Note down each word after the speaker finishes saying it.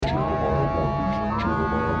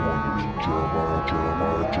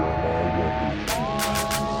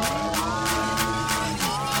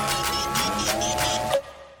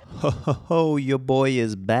Ho, ho, ho, your boy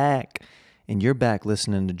is back. And you're back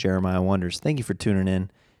listening to Jeremiah Wonders. Thank you for tuning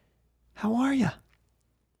in. How are you?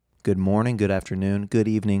 Good morning, good afternoon, good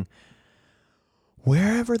evening.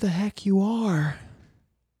 Wherever the heck you are.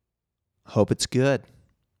 Hope it's good.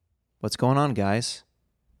 What's going on, guys?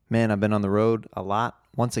 Man, I've been on the road a lot.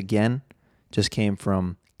 Once again, just came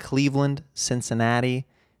from Cleveland, Cincinnati,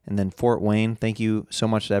 and then Fort Wayne. Thank you so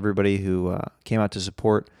much to everybody who came out to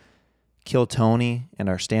support Kill Tony and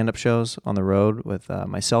our stand-up shows on the road with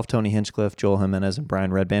myself, Tony Hinchcliffe, Joel Jimenez, and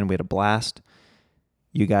Brian Redband. We had a blast.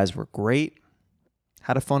 You guys were great.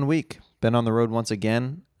 Had a fun week. Been on the road once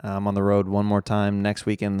again. I'm on the road one more time next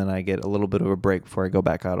weekend, then I get a little bit of a break before I go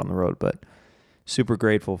back out on the road. But super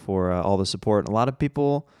grateful for all the support. A lot of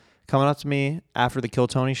people coming up to me after the Kill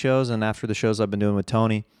Tony shows and after the shows I've been doing with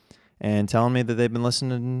Tony and telling me that they've been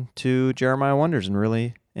listening to Jeremiah Wonders and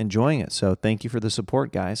really enjoying it. So thank you for the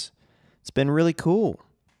support, guys. It's been really cool.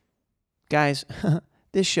 Guys,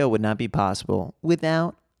 this show would not be possible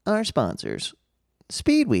without our sponsors.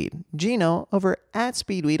 Speedweed. Gino over at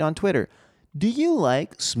Speedweed on Twitter. Do you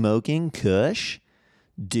like smoking kush?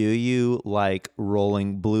 Do you like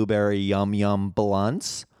rolling blueberry yum yum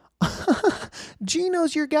blunts?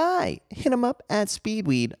 Gino's your guy. Hit him up at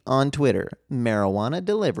Speedweed on Twitter. Marijuana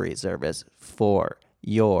delivery service for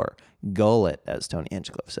your gullet, as Tony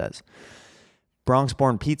Hinchcliffe says.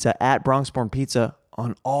 Bronxborn Pizza at Bronxborn Pizza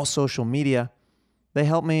on all social media. They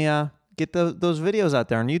help me get those videos out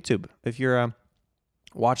there on YouTube. If you're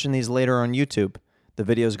watching these later on YouTube, the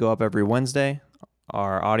videos go up every Wednesday.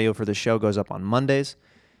 Our audio for the show goes up on Mondays.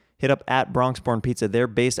 Hit up at Bronxborn Pizza. They're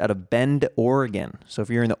based out of Bend, Oregon. So if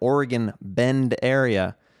you're in the Oregon Bend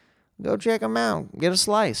area, go check them out. Get a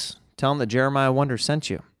slice. Tell them that Jeremiah Wonders sent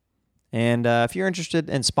you. And if you're interested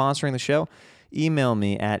in sponsoring the show, email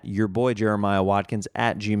me at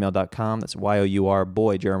yourboyjeremiahwatkins@gmail.com. That's Y-O-U-R,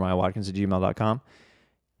 boy, jeremiahwatkins@gmail.com.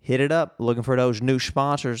 Hit it up. Looking for those new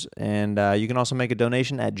sponsors. And you can also make a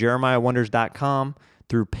donation at jeremiahwonders.com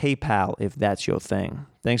through PayPal if that's your thing.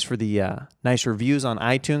 Thanks for the nice reviews on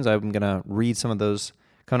iTunes. I'm going to read some of those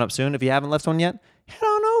coming up soon. If you haven't left one yet, head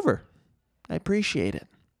on over. I appreciate it.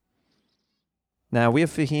 Now, we have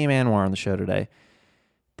Fahim Anwar on the show today.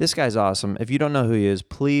 This guy's awesome. If you don't know who he is,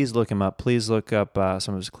 please look him up. Please look up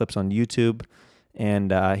some of his clips on YouTube.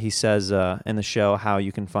 And he says in the show how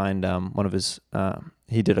you can find one of his...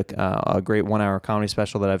 he did a great 1-hour comedy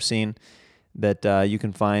special that I've seen that you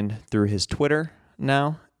can find through his Twitter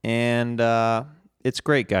now. And it's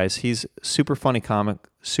great, guys. He's super funny comic,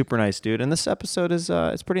 super nice dude. And this episode is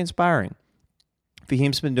it's pretty inspiring.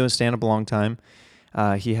 Fahim's been doing stand-up a long time.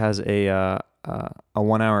 He has a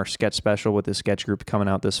 1-hour sketch special with his sketch group coming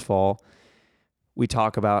out this fall. We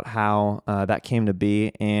talk about how that came to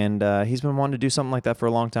be, and he's been wanting to do something like that for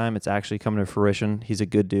a long time. It's actually coming to fruition. He's a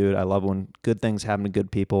good dude. I love when good things happen to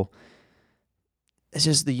good people. It's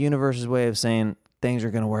just the universe's way of saying things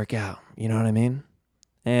are going to work out. You know what I mean?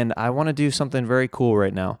 And I want to do something very cool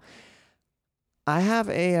right now. I have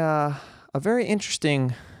a very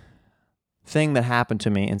interesting thing that happened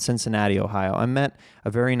to me in Cincinnati, Ohio. I met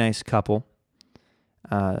a very nice couple.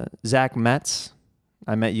 Zach Metz,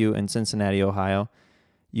 I met you in Cincinnati, Ohio.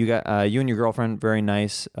 You got you and your girlfriend, very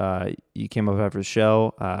nice. You came up after the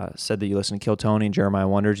show, said that you listened to Kill Tony and Jeremiah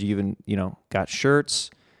Wonders. You even, got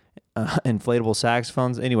shirts, inflatable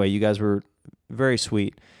saxophones. Anyway, you guys were very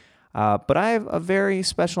sweet. But I have a very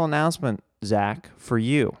special announcement, Zach, for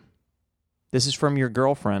you. This is from your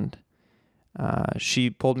girlfriend. She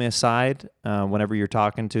pulled me aside whenever you're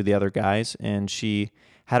talking to the other guys, and she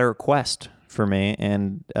had a request for me.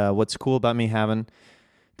 And what's cool about me having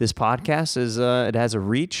this podcast is it has a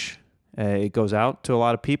reach. It goes out to a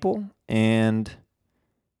lot of people, and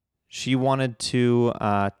she wanted to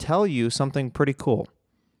tell you something pretty cool.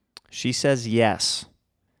 She says yes.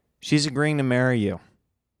 She's agreeing to marry you.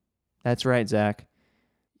 That's right, Zach.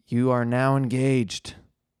 You are now engaged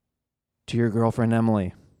to your girlfriend,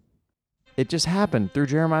 Emily. It just happened through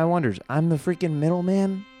Jeremiah Wonders. I'm the freaking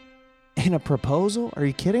middleman in a proposal? Are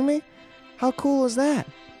you kidding me? How cool is that?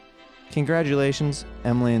 Congratulations,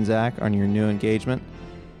 Emily and Zach, on your new engagement.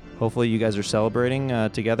 Hopefully you guys are celebrating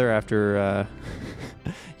together after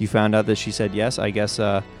you found out that she said yes. I guess,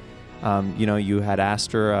 you had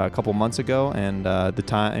asked her a couple months ago, and the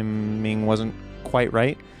timing wasn't quite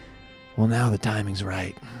right. Well, now the timing's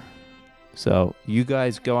right. So you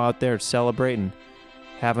guys go out there, celebrate, and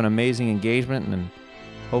have an amazing engagement, and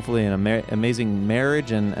hopefully an amazing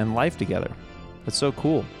marriage and life together. That's so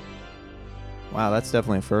cool. Wow, that's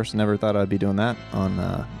definitely a first. Never thought I'd be doing that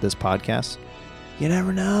on this podcast. You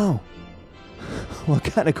never know what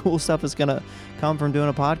kind of cool stuff is going to come from doing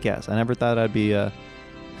a podcast. I never thought I'd be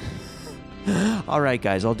All right,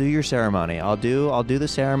 guys, I'll do your ceremony. I'll do the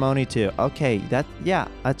ceremony too. Okay,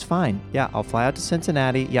 that's fine. Yeah, I'll fly out to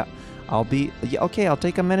Cincinnati. Yeah, I'll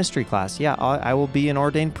take a ministry class. Yeah, I will be an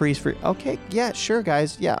ordained priest for. Okay, yeah, sure,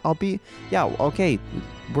 guys. Yeah, I'll be. Yeah, okay.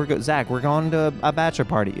 Zach, we're going to a bachelor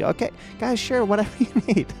party. Okay, guys, sure, whatever you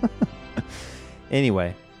need.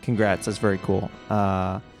 Anyway, congrats. That's very cool.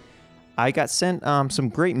 I got sent some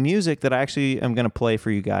great music that I actually am going to play for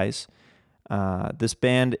you guys. This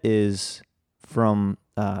band is from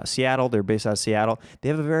Seattle. They're based out of Seattle. They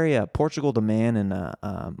have a very Portugal the Man and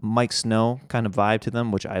Mike Snow kind of vibe to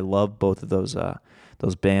them, which I love both of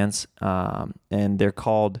those bands. And they're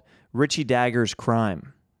called Richie Dagger's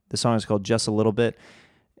Crime. The song is called Just a Little Bit.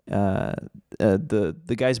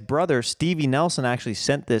 The guy's brother, Stevie Nelson, actually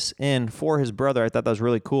sent this in for his brother. I thought that was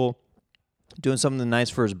really cool. Doing something nice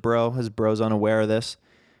for his bro. His bro's unaware of this,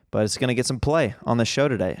 but it's going to get some play on the show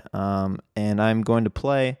today. And I'm going to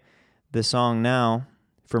play this song now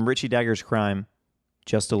from Richie Dagger's Crime,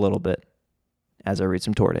 Just a Little Bit, as I read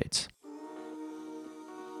some tour dates.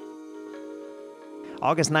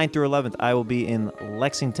 August 9th through 11th, I will be in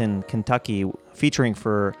Lexington, Kentucky, featuring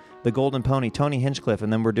for the Golden Pony, Tony Hinchcliffe,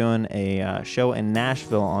 and then we're doing a show in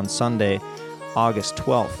Nashville on Sunday, August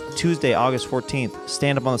 12th. Tuesday, August 14th,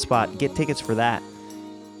 Stand Up on the Spot. Get tickets for that.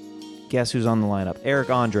 Guess who's on the lineup? Eric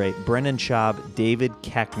Andre, Brendan Schaub, David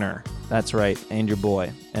Keckner. That's right, and your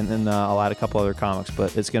boy. And then I'll add a couple other comics,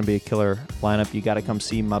 but it's going to be a killer lineup. You got to come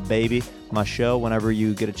see my baby, my show, whenever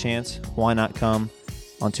you get a chance. Why not come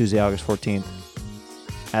on Tuesday, August 14th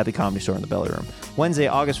at the Comedy Store in the Belly Room. Wednesday,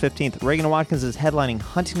 August 15th, Reagan and Watkins is headlining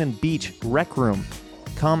Huntington Beach Rec Room.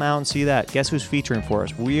 Come out and see that. Guess who's featuring for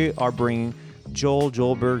us? We are bringing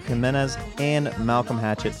Joelberg Jimenez and Malcolm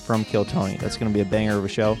Hatchett from Kill Tony. That's going to be a banger of a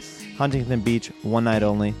show. Huntington Beach, one night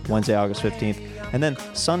only, Wednesday, August 15th. And then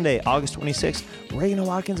Sunday, August 26th, Reagan and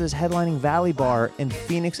Watkins is headlining Valley Bar in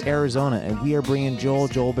Phoenix, Arizona, and we are bringing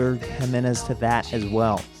Joelberg Jimenez to that as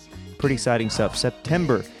well. Pretty exciting stuff.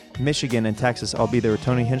 September, Michigan and Texas, I'll be there with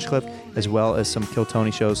Tony Hinchcliffe, as well as some Kill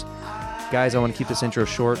Tony shows. Guys, I want to keep this intro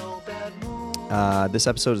short. This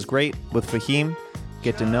episode is great with Fahim.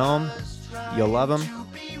 Get to know him. You'll love him.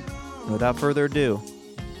 And without further ado,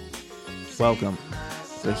 welcome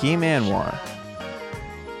Fahim Anwar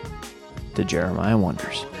to Jeremiah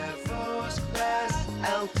Wonders.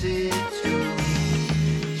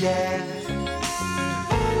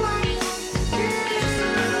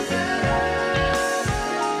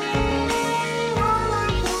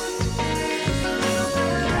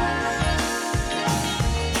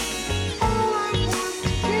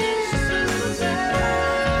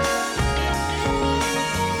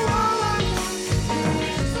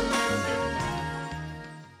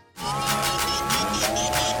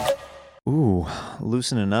 Ooh,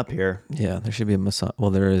 loosening up here. Yeah, there should be a massage.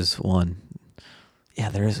 Well, there is one. Yeah,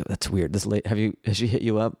 there is. That's weird. This lady, has she hit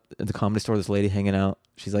you up at the Comedy Store? This lady hanging out.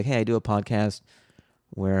 She's like, "Hey, I do a podcast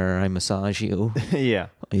where I massage you." Yeah.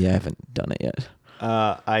 Yeah, I haven't done it yet.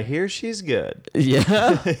 I hear she's good.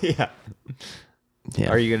 Yeah. Yeah. Yeah.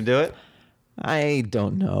 Are you gonna do it? I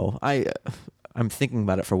don't know. I'm thinking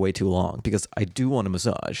about it for way too long because I do want a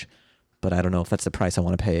massage, but I don't know if that's the price I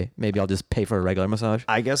want to pay. Maybe I'll just pay for a regular massage.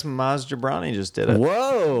 I guess Maz Jobrani just did it.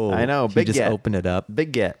 Whoa! I know. He Big just get. opened it up.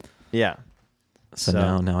 Big get. Yeah.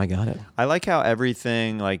 So now I got it. I like how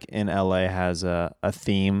everything like in LA has a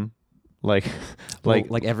theme, like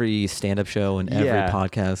every stand-up show and every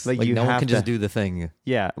podcast. Like Like you no one have can to- just do the thing.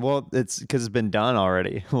 yeah. Well, it's because it's been done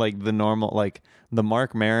already. Like the normal, like the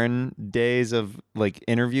Mark Maron days of like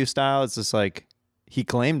interview style. It's just like he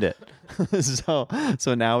claimed it. so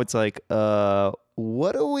now it's like,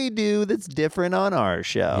 what do we do that's different on our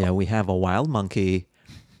show? Yeah, we have a wild monkey,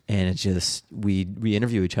 and it's just we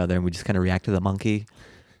interview each other and we just kind of react to the monkey,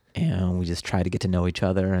 and we just try to get to know each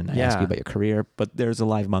other. And I ask Yeah. you about your career, but there's a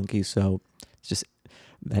live monkey, so it's just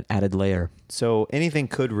that added layer. So anything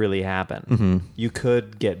could really happen. Mm-hmm. You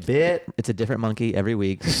could get bit. It's a different monkey every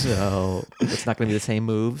week, so it's not going to be the same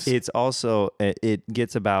moves. It's also, it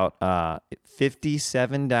gets about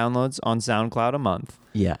 57 downloads on SoundCloud a month.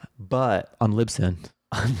 Yeah, But on Libsyn.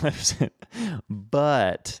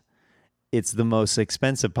 but it's the most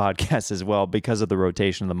expensive podcast as well because of the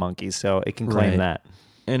rotation of the monkeys. So it can claim Right. that.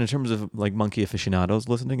 And in terms of like monkey aficionados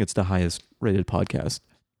listening, it's the highest rated podcast.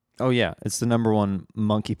 Oh yeah, it's the number one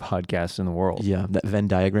monkey podcast in the world. Yeah, that Venn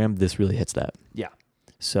diagram, this really hits that. Yeah.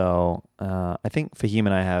 So I think Fahim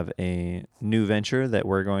and I have a new venture that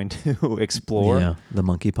we're going to explore. Yeah, the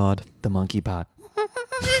monkey pod. The monkey pod.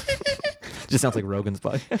 Just sounds like Rogan's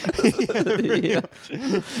pod. Yeah,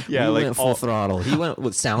 we like went full throttle. He went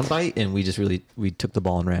with soundbite, and we took the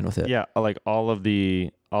ball and ran with it. Yeah, like all of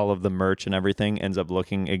the all of the merch and everything ends up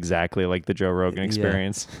looking exactly like the Joe Rogan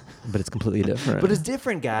Experience. But it's completely different. But it's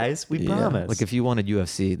different, guys. We promise. Like if you wanted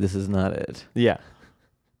UFC, this is not it. Yeah.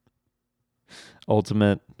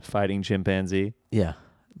 Ultimate fighting chimpanzee. Yeah.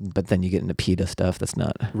 But then you get into PETA stuff. That's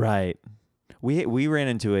not right. We ran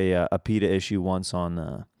into a PETA issue once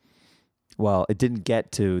on. Well, it didn't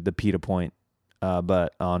get to the PETA point,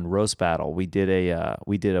 but on Roast Battle we did a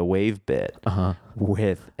wave bit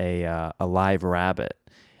with a live rabbit,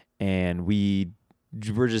 and we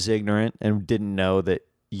were just ignorant and didn't know that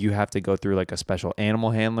you have to go through like a special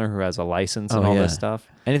animal handler who has a license and all this stuff.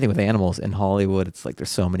 Anything with animals in Hollywood, it's like there's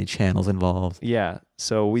so many channels involved. Yeah.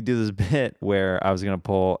 So we do this bit where I was gonna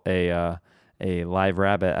pull a live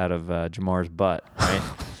rabbit out of Jamar's butt, right?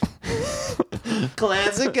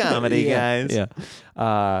 Classic comedy, guys.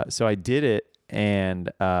 Yeah. So I did it, and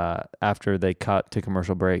after they cut to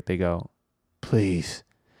commercial break, they go, "Please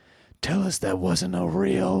tell us that wasn't a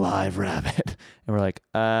real live rabbit." And we're like,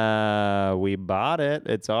 we bought it.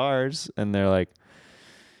 It's ours. And they're like,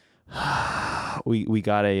 we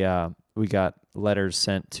got letters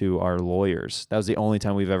sent to our lawyers. That was the only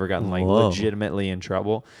time we've ever gotten like legitimately in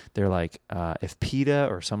trouble. They're like, if PETA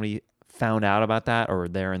or somebody found out about that or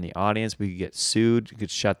they're in the audience, we could get sued. You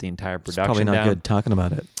could shut the entire production down. It's probably not good talking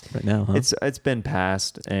about it right now, huh? It's been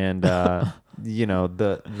passed, and you know,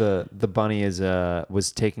 the bunny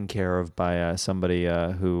was taken care of by somebody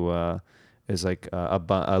who is like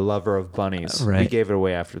a lover of bunnies. Right. We gave it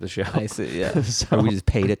away after the show. I see. Yeah. So, or we just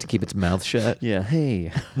paid it to keep its mouth shut. yeah.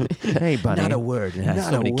 Hey, hey, bunny. Not a word. It has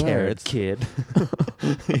Not so a many word, carrots. kid.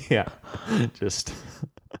 Yeah. Just.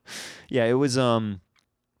 Yeah. It was.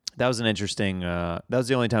 That was an interesting. That was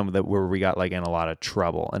the only time where we got like in a lot of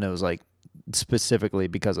trouble, and it was like specifically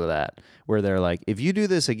because of that, where they're like, if you do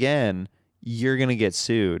this again, you're gonna get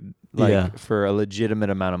sued, like for a legitimate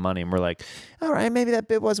amount of money. And we're like, all right, maybe that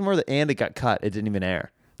bit wasn't worth it, and it got cut. It didn't even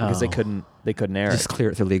air because they couldn't air Just it. clear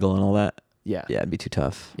it through legal and all that. Yeah, Yeah, it'd be too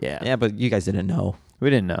tough. yeah. Yeah, but you guys didn't know. We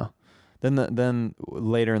didn't know. Then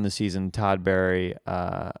later in the season, Todd Barry,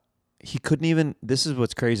 he couldn't even. This is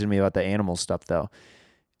what's crazy to me about the animal stuff, though.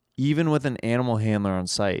 Even with an animal handler on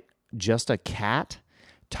site, just a cat,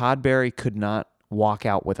 Todd Barry could not walk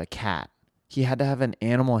out with a cat. He had to have an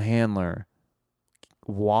animal handler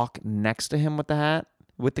walk next to him with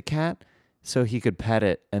the cat, so he could pet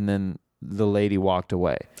it, and then the lady walked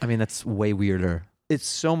away. I mean, that's way weirder. It's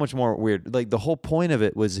so much more weird. Like, the whole point of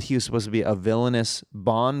it was he was supposed to be a villainous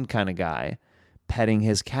Bond kind of guy petting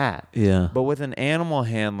his cat. Yeah. But with an animal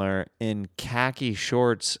handler in khaki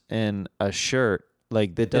shorts and a shirt,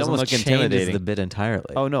 like, that doesn't look intimidating. Changes the bit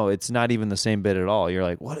entirely. Oh no, it's not even the same bit at all. You're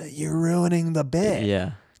like, what? You're ruining the bit.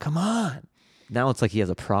 Yeah. Come on. Now it's like he has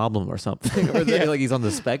a problem or something. Or like he's on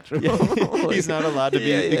the spectrum. Yeah. He's not allowed to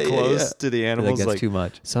be close to the animals. That's like, too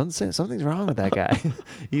much. Something's wrong with that guy.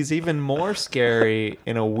 He's even more scary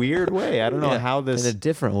in a weird way. I don't know how this in a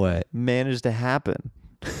different way managed to happen.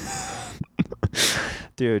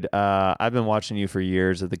 Dude, I've been watching you for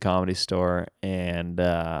years at the Comedy Store, and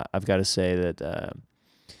I've got to say that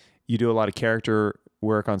you do a lot of character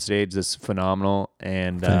work on stage that's phenomenal,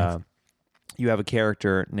 and you have a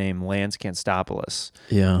character named Lance Kanstopoulos.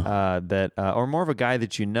 Yeah. That or more of a guy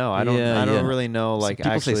that you know. I don't really know. Like,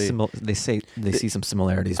 people actually, they see some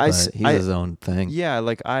similarities, but he's his own thing. Yeah,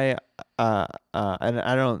 like and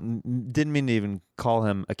I didn't mean to even call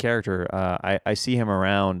him a character. I see him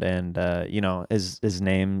around, and you know, his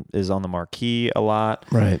name is on the marquee a lot.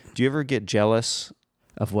 Right. Do you ever get jealous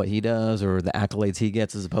of what he does or the accolades he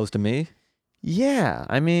gets as opposed to me? Yeah,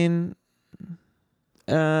 I mean,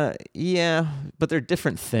 yeah, but they're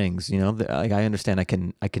different things, you know. Like, I understand I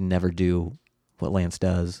can never do what Lance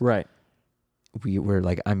does. right. We're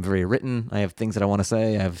like, I'm very written. I have things that I want to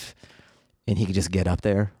say. And he can just get up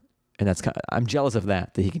there, and I'm jealous of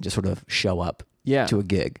that he can just sort of show up Yeah. to a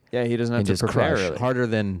gig. Yeah, he doesn't have and to just prepare crush really. harder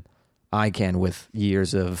than I can with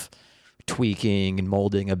years of tweaking and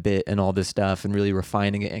molding a bit and all this stuff and really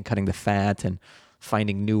refining it and cutting the fat and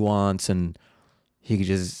finding nuance. And he could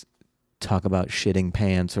just talk about shitting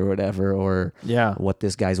pants or whatever, or Yeah. what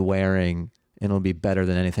this guy's wearing, and it'll be better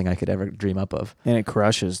than anything I could ever dream up of. And it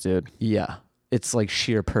crushes, dude. Yeah. It's like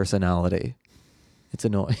sheer personality. It's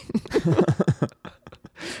annoying.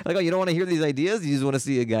 Like, oh, you don't want to hear these ideas? You just want to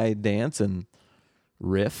see a guy dance and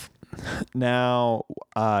riff? Now,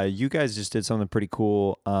 you guys just did something pretty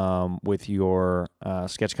cool with your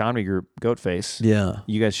sketch comedy group, Goatface. Yeah.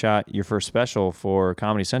 You guys shot your first special for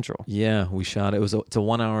Comedy Central. Yeah, we shot it. It's a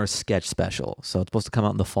 1 hour sketch special. So it's supposed to come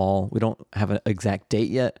out in the fall. We don't have an exact date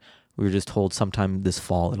yet. We were just told sometime this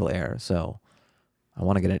fall it'll air. So I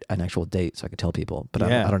want to get an actual date so I can tell people, but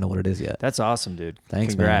Yeah. I don't know what it is yet. That's awesome, dude.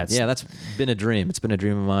 Thanks, Congrats. man. Yeah, that's been a dream. It's been a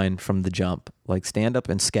dream of mine from the jump. Like stand-up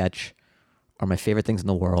and sketch are my favorite things in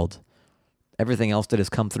the world. Everything else that has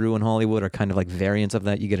come through in Hollywood are kind of like variants of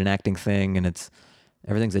that. You get an acting thing and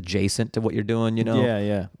everything's adjacent to what you're doing, you know? Yeah,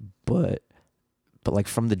 yeah. But like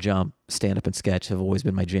from the jump, stand-up and sketch have always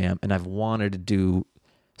been my jam. And I've wanted to do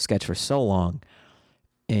sketch for so long.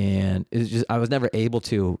 And it's just, I was never able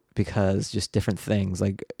to because just different things.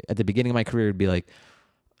 Like at the beginning of my career, it'd be like,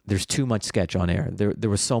 there's too much sketch on air. There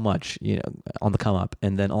was so much, you know, on the come up.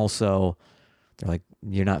 And then also they're like,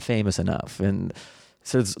 you're not famous enough. And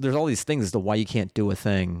so there's all these things as to why you can't do a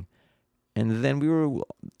thing. And then we were,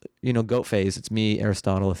 you know, Goat Phase. It's me,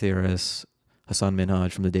 Aristotle Atheris, Hassan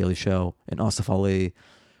Minhaj from The Daily Show, and Asif Ali.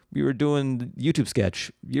 We were doing YouTube sketch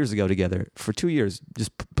years ago together for 2 years,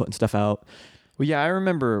 just putting stuff out. Well, yeah, I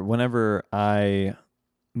remember whenever I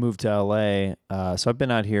moved to LA. So I've been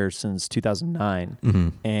out here since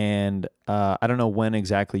 2009, and I don't know when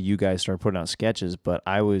exactly you guys started putting out sketches, but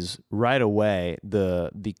I was right away the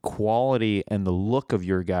quality and the look of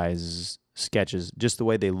your guys' sketches, just the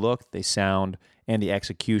way they look, they sound, and the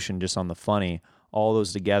execution, just on the funny. All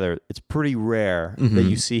those together, it's pretty rare that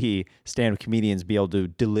you see stand-up comedians be able to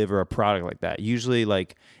deliver a product like that. Usually,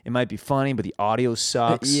 like, it might be funny, but the audio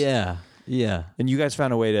sucks. Yeah. And you guys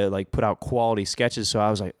found a way to like put out quality sketches. So I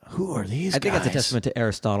was like, who are these guys? I think that's a testament to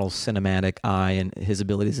Aristotle's cinematic eye and his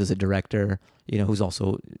abilities as a director, you know, who's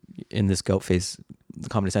also in this Goat Face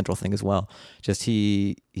Comedy Central thing as well. Just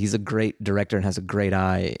he's a great director and has a great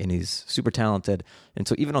eye, and he's super talented. And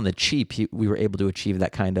so even on the cheap, we were able to achieve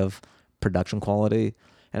that kind of production quality.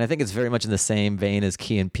 And I think it's very much in the same vein as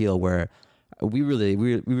Key and Peele, where we really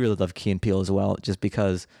love Key and Peele as well, just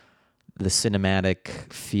because the cinematic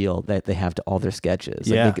feel that they have to all their sketches.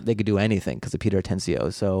 Like Yeah. they could do anything because of Peter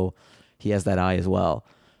Atencio. So he has that eye as well.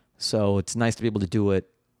 So it's nice to be able to do it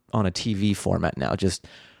on a TV format now. Just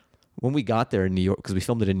when we got there in New York, because we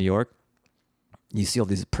filmed it in New York, you see all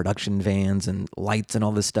these production vans and lights and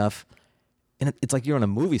all this stuff. And it's like you're on a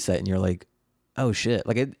movie set and you're like, oh shit.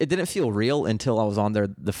 Like it didn't feel real until I was on there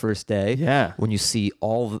the first day. Yeah. When you see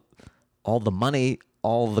all the money,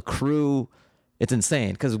 all the crew, it's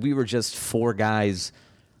insane because we were just four guys.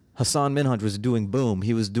 Hassan Minhaj was doing boom.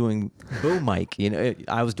 He was doing boom mic. You know,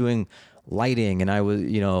 I was doing lighting, and I was,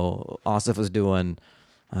 you know, Asif was doing,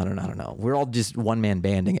 I don't know. We're all just one man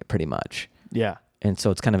banding it pretty much. Yeah. And so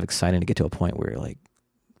it's kind of exciting to get to a point where you're like,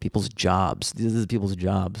 people's jobs. These are people's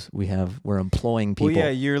jobs. We're employing people. Well, yeah,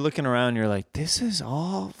 you're looking around, you're like, this is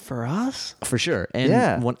all for us? For sure.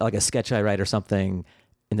 And like a sketch I write or something,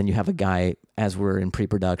 and then you have a guy, as we're in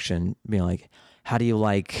pre-production, being like, how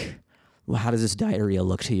does this diarrhea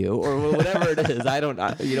look to you? Or whatever it is.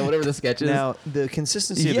 Whatever the sketch is. Now, the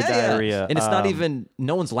consistency of the diarrhea. And it's not even,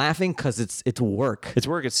 no one's laughing because it's work. It's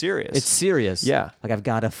work, it's serious. It's serious. Yeah. Like I've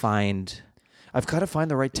got to find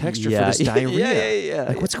the right texture for this diarrhea. Yeah.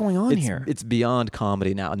 Like, what's going on here? It's beyond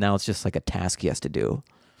comedy now. Now it's just like a task he has to do.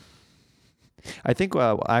 I think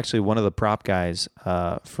actually one of the prop guys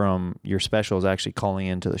from your special is actually calling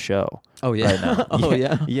into the show. Oh yeah. Right now. Oh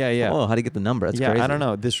yeah. Yeah. Oh, how do you get the number? That's crazy. I don't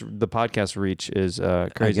know. The podcast reach is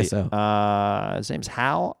crazy. I guess so. His name's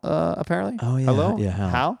Hal, apparently. Oh yeah. Hello? Yeah,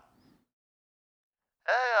 Hal.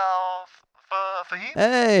 Hey, Fahim?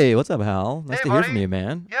 Hey, what's up, Hal? Nice Hey, to hear buddy. from you,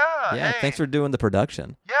 man. Yeah, Yeah, hey. thanks for doing the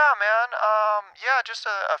production. Yeah, man. Just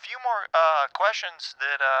a few more questions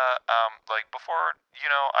that like before,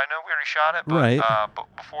 I know we already shot it, but Right.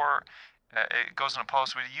 but before it goes into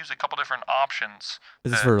post, we use a couple different options.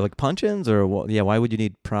 Is this for like punch-ins or what? Yeah, why would you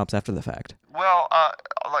need props after the fact? Well,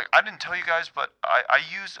 like I didn't tell you guys, but I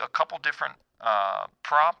used a couple different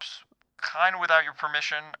props, kind of without your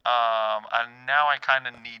permission. And now I kind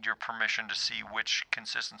of need your permission to see which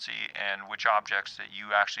consistency and which objects that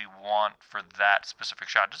you actually want for that specific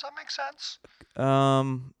shot. Does that make sense?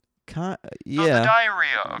 So the Yeah.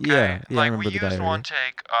 diarrhea, okay? Yeah, I like remember we the used diarrhea. one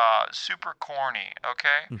take, super corny,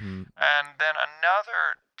 okay? Mm-hmm. And then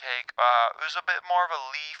another take, it was a bit more of a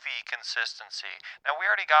leafy consistency. Now we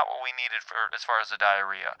already got what we needed for as far as the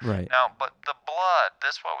diarrhea. Right. Now, but the blood,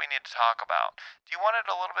 this is what we need to talk about. Do you want it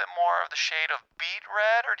a little bit more of the shade of beet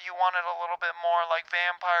red, or do you want it a little bit more like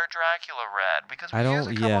Vampire Dracula red? Because we use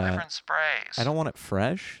a couple different sprays. I don't want it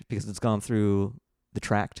fresh because it's gone through the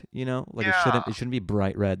tract, you know? Like Yeah. it shouldn't be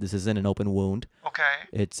bright red. This isn't an open wound. Okay,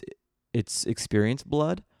 It's experienced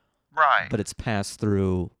blood, right. but it's passed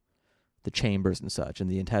through the chambers and such and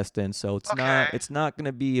the intestines, so it's Okay. not going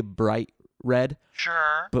to be a bright red,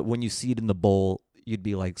 Sure. but when you see it in the bowl, you'd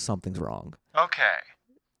be like something's wrong. Okay,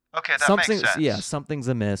 that makes sense. Yeah, something's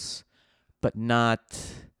amiss, but not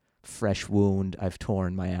fresh wound. I've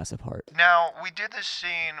torn my ass apart. Now, we did this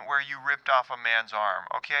scene where you ripped off a man's arm,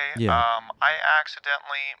 okay? Yeah. I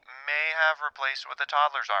accidentally may have replaced it with a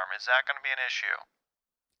toddler's arm. Is that going to be an issue?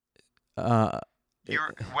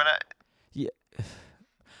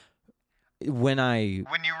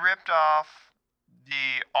 When you ripped off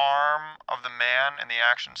the arm of the man in the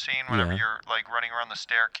action scene, whenever you're like running around the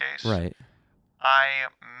staircase, Right. I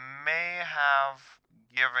may have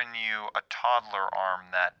given you a toddler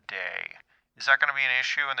arm that day. Is that going to be an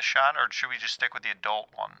issue in the shot, or should we just stick with the adult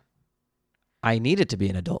one? I need it to be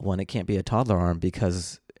an adult one. It can't be a toddler arm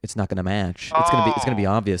because it's not going to match. It's gonna be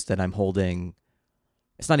obvious that I'm holding.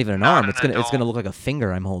 It's not even an arm. It's gonna look like a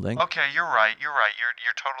finger I'm holding. Okay, you're right. You're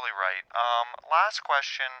totally right. Last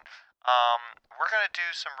question. We're gonna do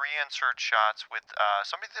some reinsert shots with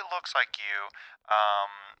somebody that looks like you.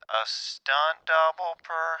 A stunt double,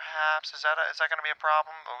 perhaps. Is that gonna be a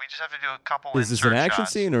problem? Or we just have to do a couple. Is this an insert action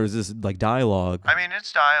shots? scene or is this like dialogue? I mean,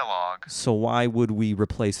 it's dialogue. So why would we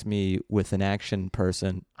replace me with an action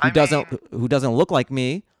person I who doesn't look like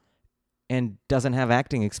me and doesn't have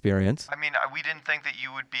acting experience? I mean, we didn't think that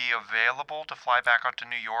you would be available to fly back out to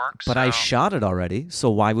New York. But I shot it already. So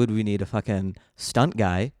why would we need a fucking stunt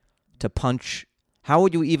guy to punch? How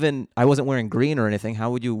would you even? I wasn't wearing green or anything. How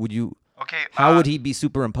would you? Okay. How would he be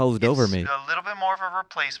superimposed over me? It's a little bit more of a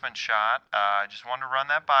replacement shot. I just wanted to run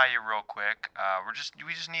that by you real quick.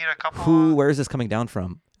 We just need a couple. Where is this coming down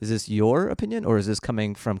from? Is this your opinion or is this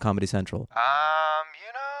coming from Comedy Central? I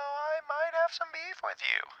might have some beef with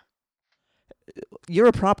you. You're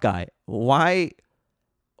a prop guy. Why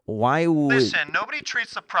would... Listen, nobody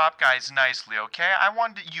treats the prop guys nicely, okay? I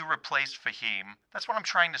wanted you replaced Fahim. That's what I'm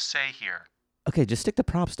trying to say here. Okay, just stick to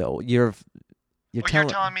props though. You're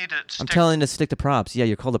telling me to stick... I'm telling you to stick to props. Yeah,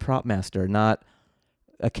 you're called a prop master, not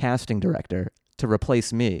a casting director to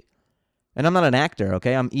replace me. And I'm not an actor,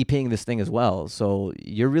 okay? I'm EPing this thing as well. So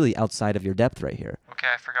you're really outside of your depth right here. Okay,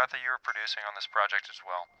 I forgot that you were producing on this project as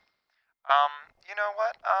well. You know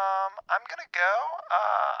what? I'm gonna go.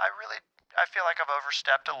 I feel like I've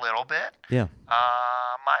overstepped a little bit. Yeah.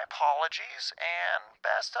 My apologies and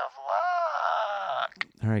best of luck.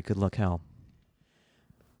 All right, good luck, Hal.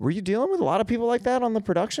 Were you dealing with a lot of people like that on the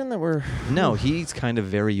production that were... No, he's kind of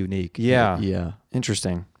very unique. Yeah. Yeah.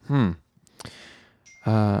 Interesting.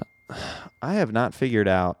 I have not figured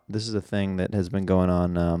out, this is a thing that has been going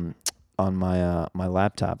on my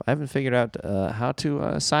laptop. I haven't figured out how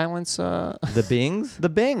to silence The bings? the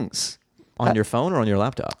bings. On your phone or on your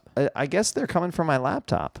laptop? I guess they're coming from my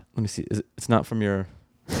laptop. Let me see. It's not from your...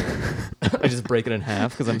 I just break it in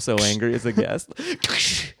half because I'm so angry as a guest.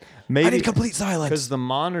 Maybe I need complete silence. because the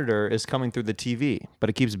monitor is coming through the TV, but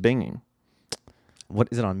it keeps binging. What,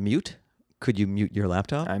 is it on mute? Could you mute your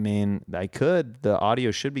laptop? I mean, I could. The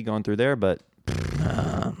audio should be going through there, but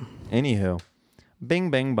anywho,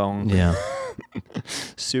 bing, bang, bong. Yeah.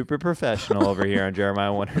 Super professional over here on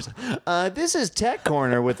Jeremiah Wonders. This is Tech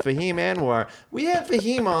Corner with Fahim Anwar. We have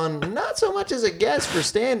Fahim on not so much as a guest for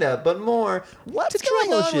stand-up, but more, what's To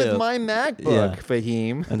going on with troubleshoot. my MacBook, Yeah.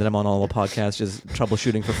 Fahim? And then I'm on all the podcasts just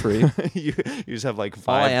troubleshooting for free. you just have like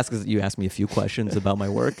All I 5. ask is you ask me a few questions about my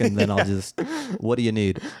work, and then I'll just, what do you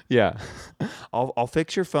need? Yeah. I'll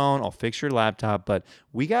fix your phone. I'll fix your laptop, but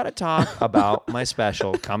we got to talk about my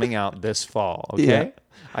special coming out this fall, okay? Yeah.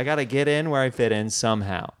 I got to get in where I fit in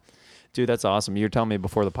somehow. Dude, that's awesome. You were telling me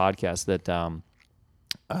before the podcast that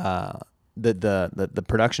the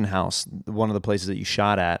production house, one of the places that you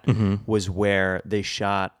shot at was where they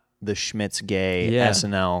shot the Schmitz Gay Yeah.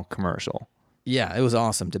 SNL commercial. Yeah, it was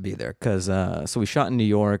awesome to be there because so we shot in New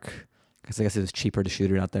York because I guess it was cheaper to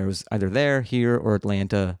shoot it out there. It was either there, here, or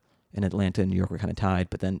Atlanta. And Atlanta and New York were kind of tied,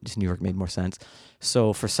 but then just New York made more sense.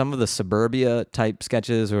 So for some of the suburbia type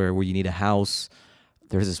sketches or where you need a house,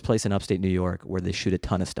 there's this place in upstate New York where they shoot a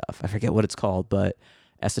ton of stuff. I forget what it's called, but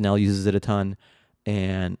SNL uses it a ton.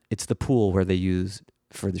 And it's the pool where they use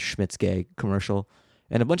for the Schmitz Gay commercial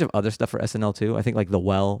and a bunch of other stuff for SNL too. I think like The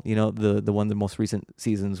Well, you know, the one of the most recent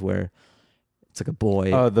seasons where it's like a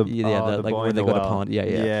boy. The like boy where in they the go to well. pond.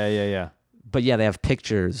 Yeah. But yeah, they have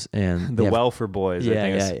pictures and The they have, Well for Boys, I Yeah,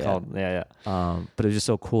 think it's yeah. called. Yeah. but it was just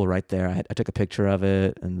so cool right there. I took a picture of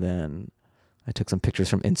it, and then I took some pictures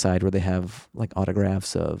from inside where they have like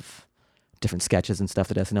autographs of different sketches and stuff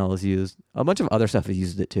that SNL has used. A bunch of other stuff has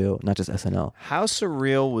used it too, not just SNL. How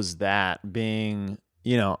surreal was that being,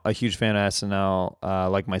 a huge fan of SNL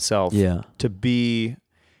like myself? Yeah. To be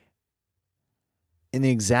in the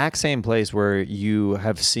exact same place where you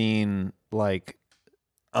have seen like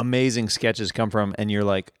amazing sketches come from, and you're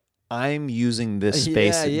like, I'm using this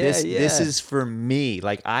space. This is for me.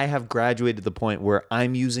 Like I have graduated to the point where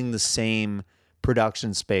I'm using the same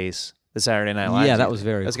production space the Saturday Night Live. Yeah, that was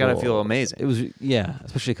very That's cool. got to feel amazing. It was,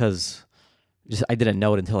 especially because I didn't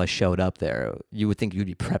know it until I showed up there. You would think you'd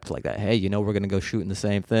be prepped like that. Hey, we're going to go shoot in the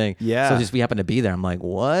same thing. Yeah. So just we happened to be there. I'm like,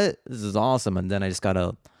 what? This is awesome. And then I just got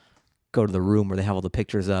to go to the room where they have all the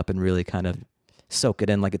pictures up and really kind of soak it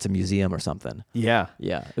in like it's a museum or something. Yeah.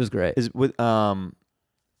 Yeah, it was great. Is with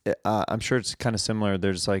I'm sure it's kind of similar.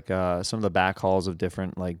 There's like some of the back halls of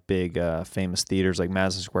different like big famous theaters, like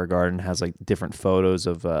Madison Square Garden has like different photos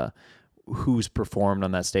of who's performed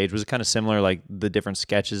on that stage. Was it kind of similar, like the different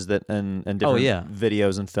sketches that and different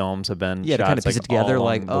videos and films have been to shot, kind of piece like, it together, all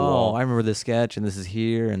like, along the wall? I remember this sketch and this is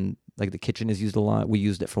here, and like the kitchen is used a lot. We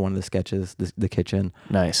used it for one of the sketches, the kitchen.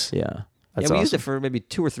 Nice. Yeah. That's we used it awesome. for maybe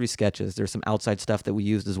 2 or 3 sketches. There's some outside stuff that we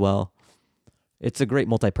used as well. It's a great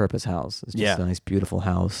multi-purpose house. It's just a nice, beautiful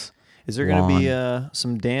house. Is there going to be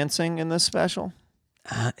some dancing in this special?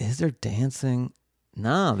 Is there dancing?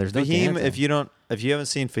 No, there's no Fahim, dancing. if you haven't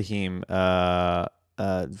seen Fahim,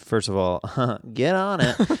 first of all, get on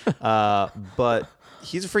it. But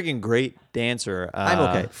he's a freaking great dancer. I'm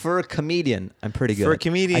okay. For a comedian, I'm pretty good. For a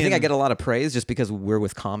comedian, I think I get a lot of praise just because we're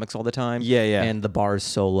with comics all the time. Yeah, yeah. And the bar is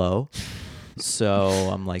so low. So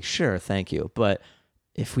I'm like, sure, thank you. But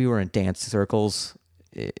if we were in dance circles,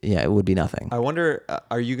 it would be nothing. I wonder,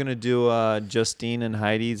 are you going to do Justine and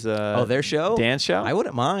Heidi's their show? dance show? I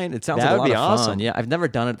wouldn't mind. It sounds That like a would lot be of fun. awesome. Yeah, I've never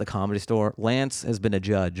done it at the Comedy Store. Lance has been a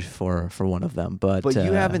judge for one of them, but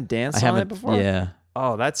you haven't danced I on it haven't, before? Yeah.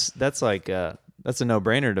 Oh, that's like that's a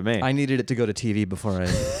no-brainer to me. I needed it to go to TV before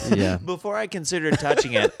I Before I considered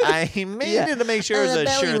touching it, I needed to make sure it was the a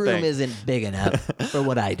belly sure room thing. isn't big enough for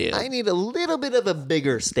what I do. I need a little bit of a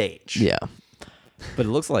bigger stage. Yeah. But it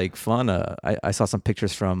looks like fun. I saw some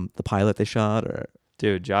pictures from the pilot they shot. Or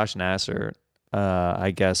Dude, Josh Nasser, I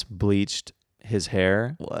guess, bleached his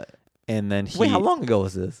hair. what? And then he... Wait, how long ago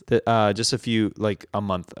was this? Just a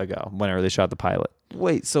month ago, whenever they shot the pilot.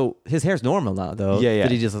 Wait, so his hair's normal now, though? Yeah.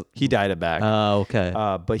 Did he dyed it back. Oh, okay.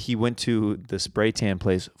 But he went to the spray tan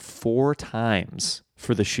place 4 times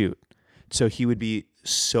for the shoot. So he would be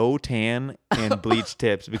so tan and bleached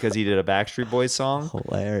tips because he did a Backstreet Boys song.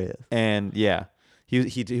 Hilarious. And yeah,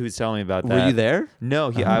 he was telling me about that. Were you there?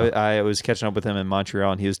 No, I was catching up with him in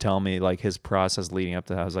Montreal, and he was telling me like his process leading up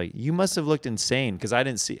to that. I was like, you must have looked insane because I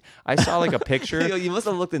didn't see. I saw like a picture. Yo, you must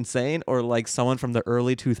have looked insane, or like someone from the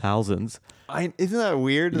early 2000s. Isn't that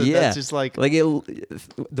weird? That's just like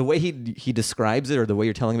the way he describes it, or the way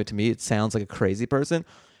you're telling it to me, it sounds like a crazy person.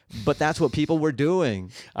 But that's what people were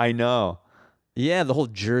doing. I know. Yeah, the whole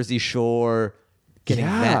Jersey Shore, getting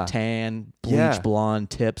that tan, bleach blonde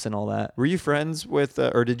tips, and all that. Were you friends with,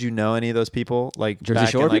 or did you know any of those people, like Jersey back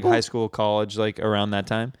Shore in like people? high school, college, like around that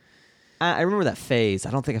time? I remember that phase.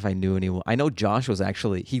 I don't think if I knew anyone. I know Josh was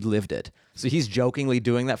actually, he lived it. So he's jokingly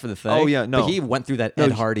doing that for the thing. Oh, yeah, no. But he went through that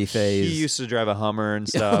Ed Hardy phase. He used to drive a Hummer and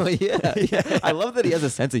stuff. Oh, yeah. I love that he has a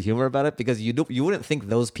sense of humor about it, because you wouldn't think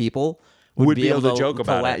those people Would be able to joke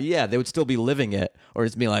about it. Yeah, they would still be living it, or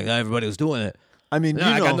just be like, oh, everybody was doing it. I mean,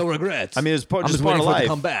 I got no regrets. I mean, it's I'm just waiting part of for it life. to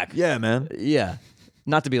come back. Yeah, man. Yeah.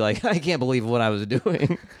 Not to be like, I can't believe what I was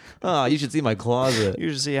doing. Oh, you should see my closet.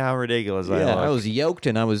 You should see how ridiculous I Yeah, look. I was yoked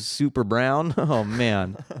and I was super brown. Oh,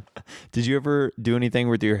 man. Did you ever do anything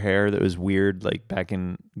with your hair that was weird, like back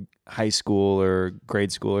in high school or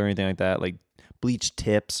grade school or anything like that? Like bleached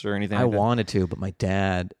tips or anything I like that? wanted to, but my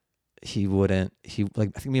dad, he wouldn't. I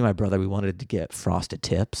think me and my brother, we wanted to get frosted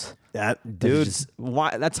tips. Dude.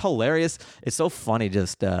 Why? That's hilarious. It's so funny.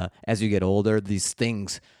 Just as you get older, these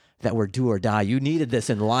things that were do or die. You needed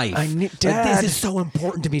this in life. Dad. This is so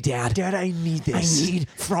important to me, Dad. Dad, I need I this. need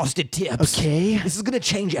frosted tips. Okay. This is gonna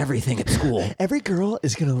change everything at school. Every girl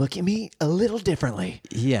is going to look at me a little differently.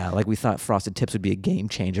 Yeah, like we thought frosted tips would be a game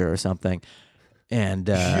changer or something. And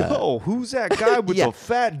Yo, who's that guy with the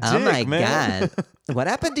fat dick, oh my man? God. What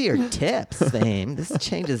happened to your tips, Fame? This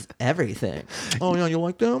changes everything. Oh, yeah, you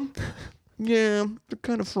like them? Yeah, they're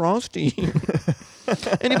kind of frosty.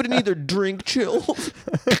 Anybody need their drink chilled?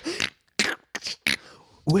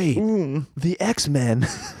 Wait, the X-Men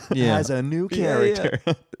Yeah. has a new Yeah, character.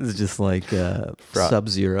 yeah. It's just like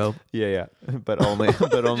Sub-Zero. Yeah, but only with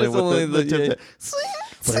Just only the the- tip.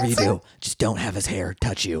 Whatever you do, just don't have his hair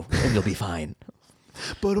touch you, and you'll be fine.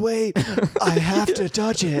 But wait, I have to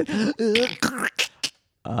touch it.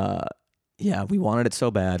 Yeah, we wanted it so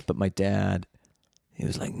bad, but my dad, he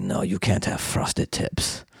was like, no, you can't have frosted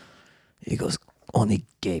tips. He goes, only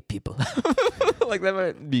gay people. Like, that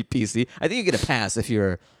might be PC. I think you get a pass if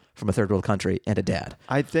you're from a third world country and a dad.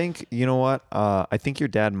 I think, you know what? I think your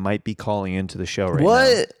dad might be calling into the show right now.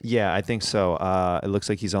 What? Yeah, I think so. It looks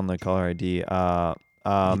like he's on the caller ID.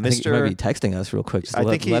 I think he might be texting us real quick. Just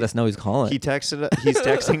to let us know he's calling. He's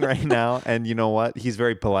texting right now, and you know what? He's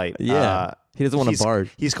very polite. Yeah. He doesn't want to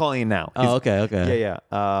barge. He's calling in now. Oh, okay. Yeah.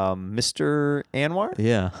 Mr. Anwar?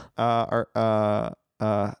 Yeah.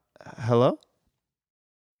 Hello?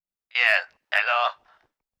 Yeah,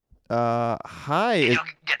 hello. Hi. Did you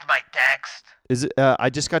get my text? Is it? I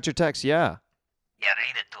just got your text. Yeah. Yeah,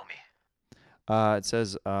 read it to me. It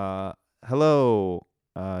says, "Hello,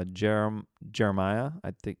 Jeremiah."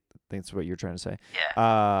 I think that's what you're trying to say.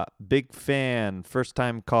 Yeah. Big fan, first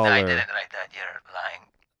time caller. No, I didn't write that. You're lying.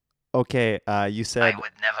 Okay. You said. I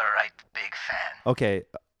would never write big fan. Okay.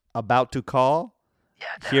 About to call.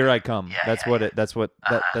 Yeah. Here I come. Yeah, That's what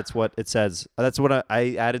it says. That's what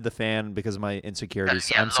I added the fan because of my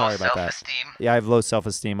insecurities. I'm sorry about that. Yeah, I have low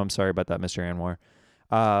self-esteem. I'm sorry about that, Mr. Anwar.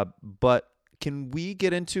 But can we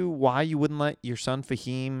get into why you wouldn't let your son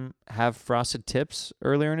Fahim have frosted tips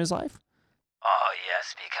earlier in his life? Oh,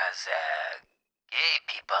 yes, because gay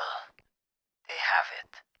people, they have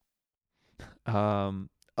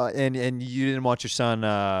it. And you didn't want your son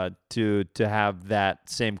to have that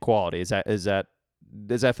same quality. Is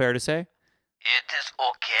that fair to say? It is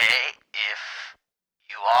okay if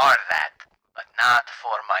you are that, but not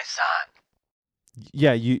for my son.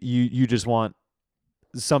 Yeah, you just want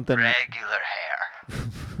something Regular hair.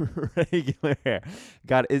 regular hair.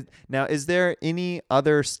 Got it. Now, is there any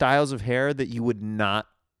other styles of hair that you would not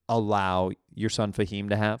allow your son Fahim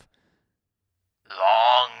to have?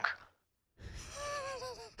 Long.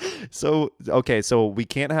 So we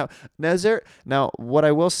can't have now. What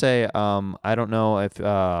I will say, I don't know if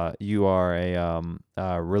you are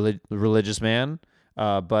a religious man,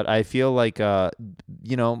 but I feel like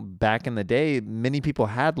back in the day, many people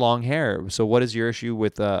had long hair. So what is your issue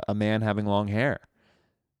with a man having long hair?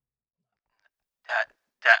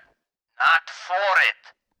 Not for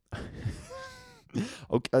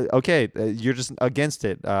it. Okay, you're just against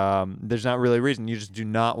it. There's not really a reason. You just do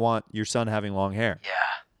not want your son having long hair. Yeah.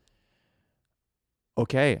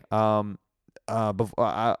 Okay. I'll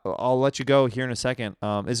let you go here in a second.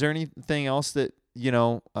 Is there anything else that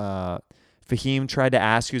Fahim tried to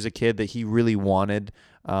ask you as a kid that he really wanted?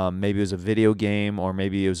 Maybe it was a video game, or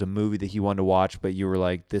maybe it was a movie that he wanted to watch, but you were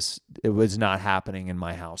like, it was not happening in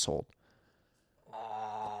my household.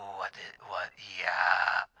 Oh, what?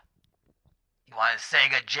 Yeah. You want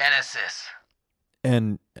Sega Genesis?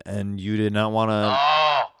 And you did not want to.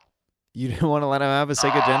 Oh. You didn't want to let him have a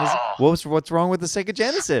Sega Genesis? What's wrong with the Sega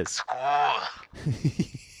Genesis?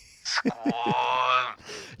 School.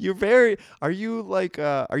 You're very. Are you like?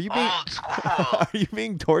 Are you being? Old school. Are you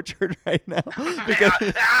being tortured right now?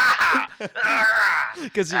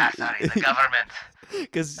 Because sorry, the government.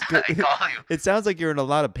 Because I call you. it sounds like you're in a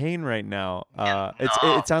lot of pain right now. No.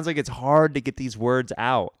 It sounds like it's hard to get these words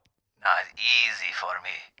out. No, it's easy for me.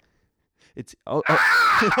 It's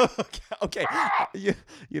okay.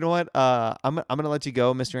 You know what? I'm gonna let you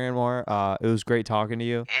go, Mr. Anwar. It was great talking to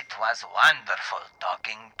you. It was wonderful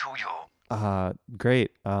talking to you.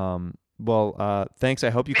 Great. Well, thanks. I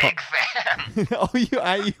hope you Big fan. Oh, you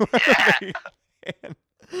are Yeah. a big fan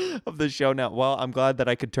of the show now. Well, I'm glad that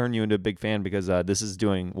I could turn you into a big fan because this is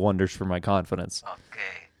doing wonders for my confidence.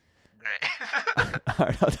 Okay, great. All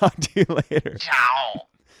right, I'll talk to you later. Ciao.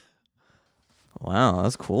 Wow,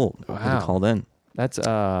 that's cool. Wow. Wow. He called in. That's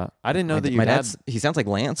I didn't know that you my had dad's, he sounds like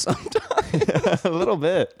Lance. a little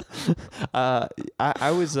bit. I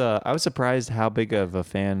was surprised how big of a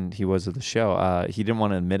fan he was of the show. He didn't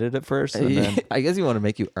want to admit it at first. And then, I guess he wanted to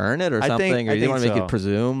make you earn it or something, or he didn't want to make you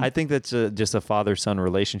presume. I think that's just a father-son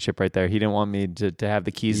relationship right there. He didn't want me to have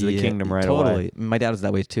the keys to the kingdom right away. Totally. My dad was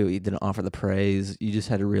that way too. He didn't offer the praise. You just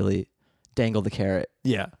had to really dangle the carrot.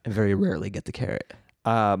 Yeah. And very rarely get the carrot.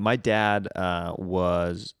 My dad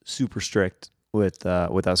was super strict with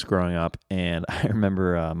us growing up, and I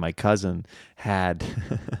remember my cousin had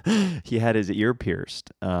he had his ear pierced,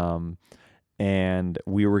 and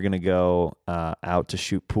we were gonna go out to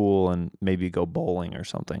shoot pool and maybe go bowling or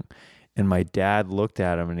something, and my dad looked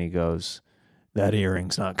at him and he goes, "That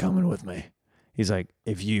earring's not coming with me." He's like,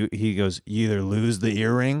 he goes, "You either lose the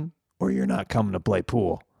earring or you're not coming to play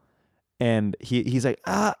pool," and he's like,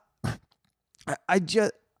 I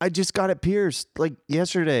just got it pierced like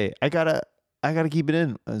yesterday. I gotta keep it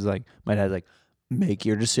in. I was like, my dad's like, make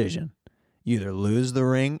your decision. You either lose the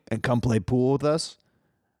ring and come play pool with us,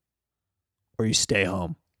 or you stay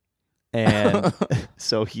home. And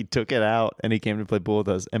so he took it out and he came to play pool with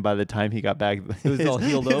us. And by the time he got back, it was all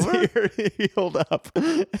healed over? Ear healed up.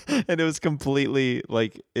 And it was completely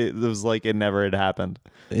like, it was like it never had happened.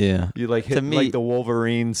 Yeah. You like hit like the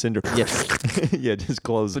Wolverine syndrome. Yes. Yeah, just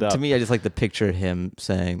closed but up. To me, I just like the picture of him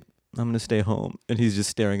saying, I'm gonna stay home, and he's just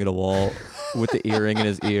staring at a wall with the earring in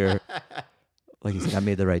his ear, like he's like, I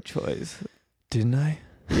made the right choice. Didn't I?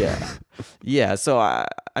 Yeah, yeah. So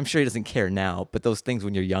I'm sure he doesn't care now, but those things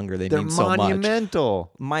when you're younger, they They're mean so much.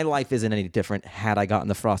 monumental. My life isn't any different had I gotten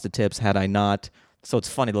the Frosted Tips, had I not. So it's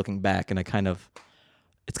funny looking back, and it's kind of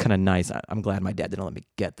nice. I'm glad my dad didn't let me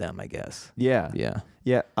get them, I guess. Yeah. Yeah.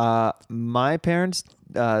 Yeah. My parents,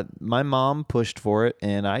 my mom pushed for it,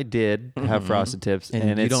 and I did have Frosted Tips.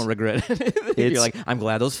 And you don't regret it. You're like, I'm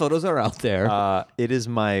glad those photos are out there. It is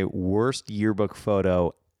my worst yearbook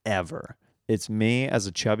photo ever. It's me as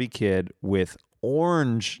a chubby kid with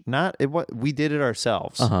orange. We did it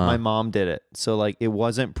ourselves. My mom did it, so like it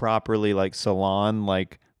wasn't properly like salon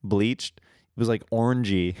like bleached. It was like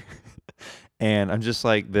orangey. And I'm just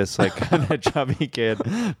like this like kind of chubby kid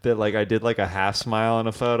that like I did like a half smile in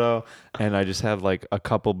a photo, and I just have like a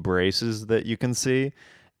couple braces that you can see,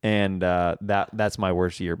 and that's my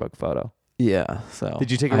worst yearbook photo. Yeah. So Did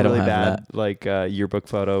you take a I don't really have bad like yearbook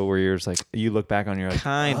photo where you're just like you look back on your like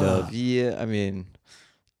kind of. Yeah. I mean,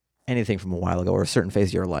 anything from a while ago or a certain phase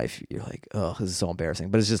of your life, you're like, oh, this is so embarrassing.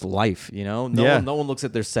 But it's just life, you know. No one looks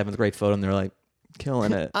at their 7th grade photo and they're like,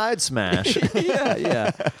 killing it. I'd smash.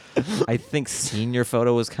 yeah. I think senior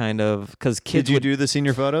photo was kind of because kids. Did you do the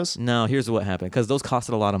senior photos? No. Here's what happened, because those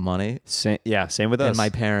costed a lot of money. Same with us. And my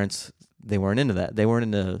parents, they weren't into that. They weren't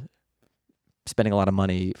into spending a lot of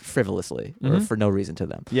money frivolously or for no reason to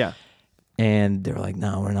them. Yeah. And they were like,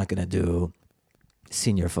 no, we're not going to do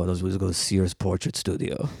senior photos. We'll just go to Sears Portrait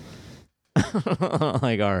Studio.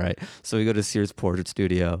 Like, all right. So we go to Sears Portrait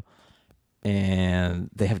Studio,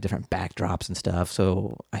 and they have different backdrops and stuff.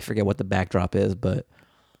 So I forget what the backdrop is, but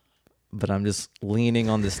I'm just leaning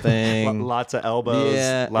on this thing. Lots of elbows.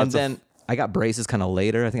 Yeah. And then I got braces kind of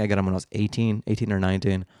later. I think I got them when I was 18 or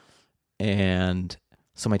 19. And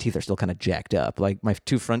so my teeth are still kind of jacked up. Like my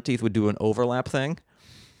 2 front teeth would do an overlap thing.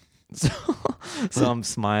 So I'm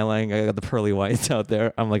smiling. I got the pearly whites out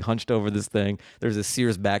there. I'm like hunched over this thing. There's a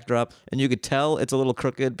Sears backdrop, and you could tell it's a little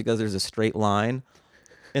crooked because there's a straight line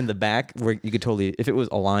in the back where you could totally, if it was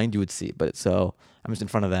aligned, you would see it. But so I'm just in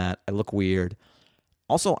front of that. I look weird.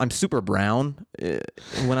 Also, I'm super brown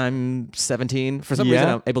when I'm 17. For some reason,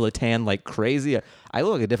 I'm able to tan like crazy. I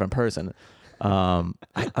look like a different person. I'm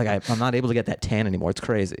not able to get that tan anymore. It's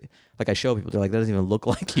crazy. Like I show people, they're like, that doesn't even look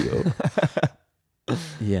like you.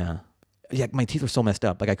 Yeah. My teeth were so messed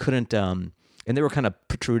up. Like I couldn't, and they were kind of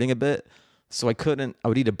protruding a bit. So I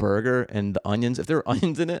would eat a burger, and the onions, if there were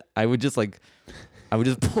onions in it, I would just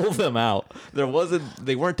pull them out.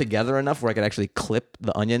 They weren't together enough where I could actually clip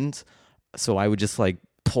the onions. So I would just like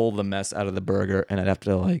pull the mess out of the burger, and I'd have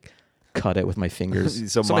to like cut it with my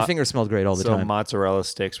fingers. So my fingers smelled great all the time. So mozzarella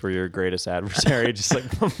sticks were your greatest adversary, just like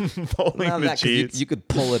pulling the cheese. You could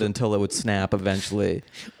pull it until it would snap eventually.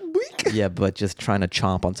 Yeah, but just trying to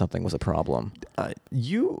chomp on something was a problem.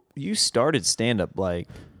 You started stand up like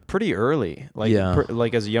pretty early, like Yeah.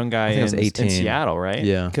 Like as a young guy I think I was in 18. Seattle, right?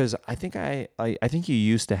 Yeah. Because I think I think you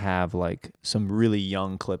used to have like some really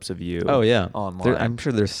young clips of you. Oh yeah, online. I'm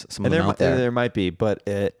sure there's some of And them out there. there might be, but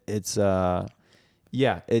it's I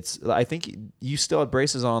think you still had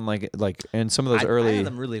braces on like in some of those I early. had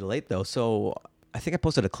them really late though, so I think I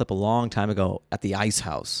posted a clip a long time ago at the Ice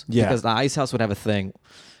House. Yeah. Because the Ice House would have a thing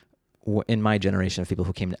in my generation of people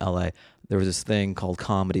who came to LA. There was this thing called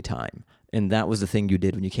Comedy Time, and that was the thing you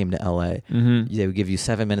did when you came to LA. Mm-hmm. They would give you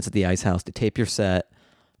 7 minutes at the Ice House to tape your set,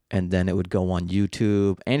 and then it would go on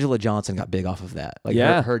YouTube. Angela Johnson got big off of that. Like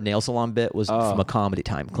her nail salon bit was from a Comedy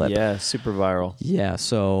Time clip. Yeah, super viral. Yeah,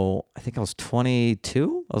 so I think I was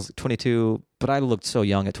 22. But I looked so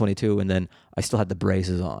young at 22, and then I still had the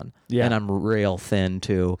braces on. Yeah. And I'm real thin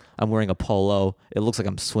too. I'm wearing a polo. It looks like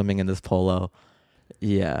I'm swimming in this polo.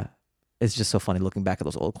 Yeah. It's just so funny looking back at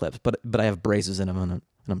those old clips. But I have braces in them, and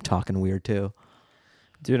I'm talking weird too.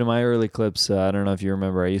 Dude, in my early clips, I don't know if you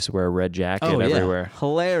remember, I used to wear a red jacket everywhere.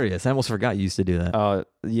 Hilarious. I almost forgot you used to do that. Oh,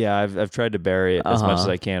 yeah, I've tried to bury it as much as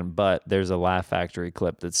I can, but there's a Laugh Factory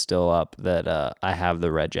clip that's still up that I have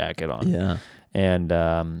the red jacket on. Yeah. And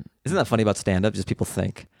isn't that funny about stand-up? Just people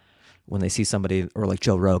think when they see somebody, or like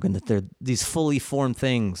Joe Rogan, that they're these fully formed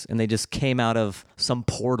things, and they just came out of some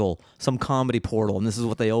portal, some comedy portal, and this is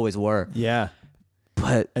what they always were. yeah,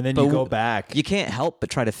 But and then but you go back. You can't help but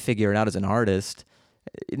try to figure it out as an artist.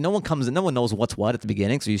 No one knows what's what at the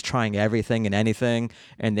beginning, so you're just trying everything and anything,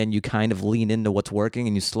 and then you kind of lean into what's working,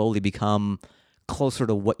 and you slowly become closer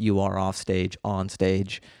to what you are off stage, on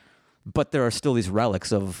stage. But there are still these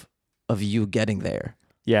relics of you getting there.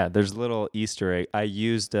 Yeah, there's a little Easter egg I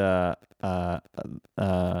used in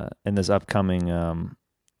this upcoming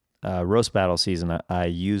roast battle season, I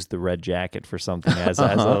used the red jacket for something as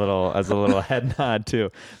a little head nod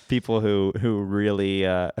to people who really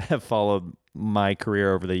have followed my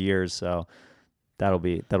career over the years. So that'll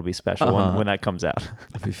be special when that comes out.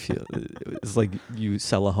 It's like you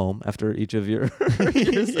sell a home after each of your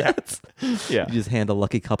sets. Yeah. You just hand a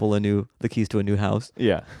lucky couple the keys to a new house.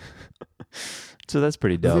 Yeah. So that's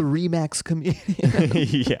pretty The dope. Remax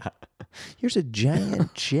comedian. Yeah. Here's a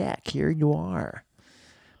giant check. Here you are.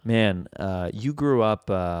 Man, you grew up.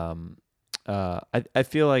 I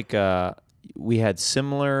feel like we had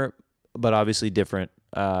similar, but obviously different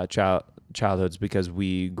childhoods because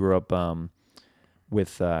we grew up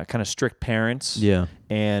with kind of strict parents. Yeah.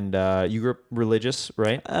 And you grew up religious,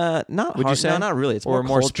 right? Not Would you say? No, not really. It's or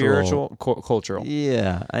more cultural. spiritual, cultural.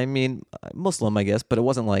 Yeah, I mean, Muslim, I guess, but it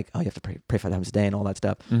wasn't like, oh, you have to pray 5 times a day and all that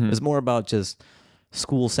stuff. Mhm. It was more about just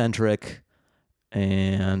school-centric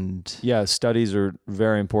and... Yeah, studies are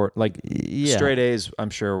very important. Like Yeah. straight A's, I'm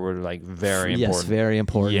sure were like very important. Yes, very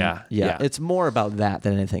important. Yeah, yeah. It's more about that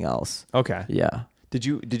than anything else. Okay. Yeah. Did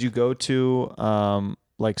you go to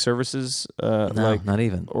like services No, like not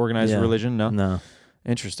even. organized Yeah. religion? No. No.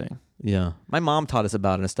 Interesting. Yeah. My mom taught us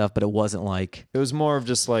about it and stuff, but it wasn't like... It was more of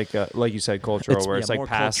just like you said, cultural, where it's like more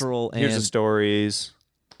past. cultural Here's the and- stories.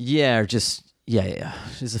 Yeah, or just... Yeah.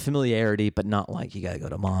 There's a familiarity, but not like you got to go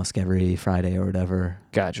to mosque every Friday or whatever.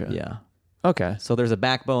 Gotcha. Yeah. Okay. So there's a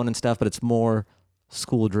backbone and stuff, but it's more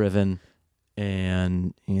school-driven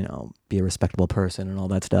and, be a respectable person and all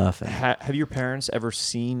that stuff. And Have your parents ever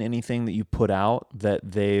seen anything that you put out that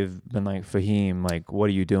they've been like, Fahim, like, what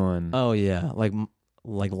are you doing? oh, yeah.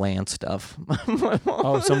 Like land stuff.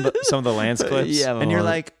 Oh, some of the Lance clips. Yeah, my and you're mom-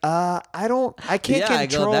 like, I can't yeah,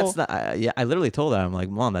 control. I go, that's not... I literally told her, I'm like,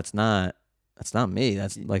 Mom, that's not me.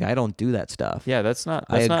 That's like, I don't do that stuff. Yeah, that's not.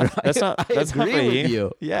 I That's not. agree- I That's not agree with Fahim.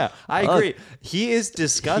 you. Yeah, I Look, agree. He is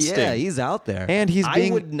disgusting. Yeah, he's out there. And he's I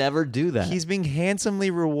being- would never do that. He's being handsomely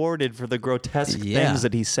rewarded for the grotesque Yeah. things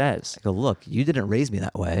that he says. I go, look, you didn't raise me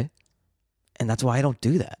that way, and that's why I don't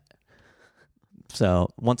do that. So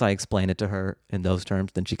once I explained it to her in those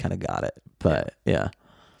terms, then she kind of got it. But yeah.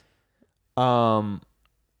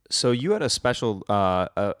 So you had a special,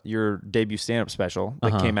 your debut stand-up special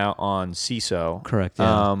that came out on CISO. Correct,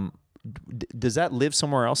 yeah. Does that live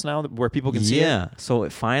somewhere else now where people can see it? Yeah. So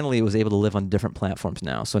it finally was able to live on different platforms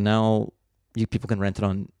now. So now people can rent it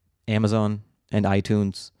on Amazon and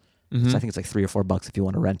iTunes. Mhm. So I think it's like $3 or $4 if you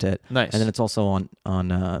want to rent it. Nice. And then it's also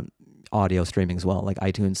on audio streaming as well, like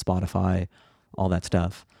iTunes, Spotify, all that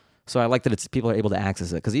stuff. So I like that people are able to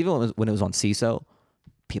access it because even when it was on CISO,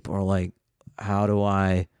 people are like, "How do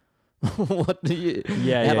I?" What do you?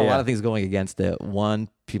 Yeah, It had yeah, a yeah. lot of things going against it. One,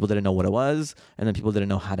 people didn't know what it was, and then people didn't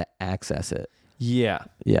know how to access it. Yeah.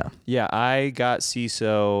 Yeah. Yeah, I got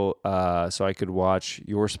CISO so I could watch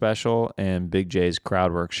your special and Big J's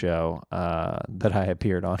Crowdwork show that I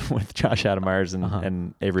appeared on with Josh Adam Myers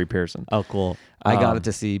and Avery Pearson. Oh, cool. I got it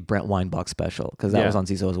to see Brent Weinbach's special because that yeah. was on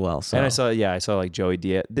CISO as well. So And I saw like Joey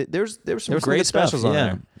Diaz. There's some There was some great good stuff, specials on yeah.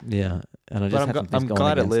 there. Yeah. And I just But have some I'm things going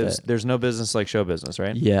glad it against lives. There's no business like show business,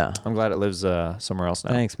 right? Yeah. I'm glad it lives somewhere else now.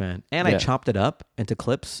 Thanks, man. And I Yeah. chopped it up into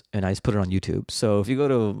clips and I just put it on YouTube. So if you go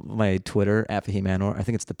to my Twitter at Fahim Anwar, I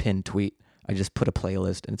think it's the pinned tweet. I just put a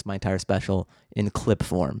playlist and it's my entire special in clip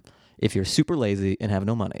form. If you're super lazy and have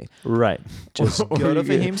no money, Right. Just Or go to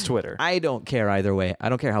you- Fahim's Twitter. I don't care either way. I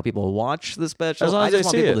don't care how people watch the special. As long I as just they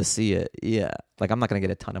want see people it. to see it. Yeah. Like I'm not going to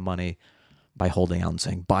get a ton of money by holding out and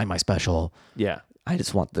saying, buy my special. Yeah. I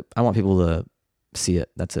want people to see it.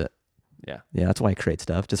 That's it. Yeah. Yeah. That's why I create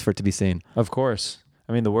stuff, just for it to be seen. Of course.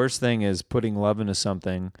 I mean, the worst thing is putting love into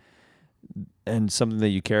something and something that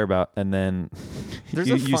you care about, and then There's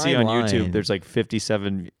you a see fine on line. YouTube, there's like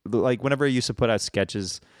 57. Like whenever I used to put out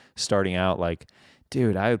sketches starting out, like,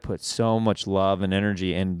 dude, I would put so much love and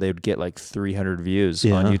energy, and they'd get like 300 views on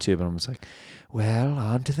Yeah. YouTube, and I'm just like, well,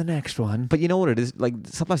 on to the next one. But you know what it is? Like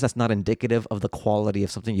sometimes that's not indicative of the quality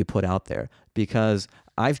of something you put out there because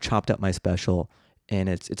I've chopped up my special and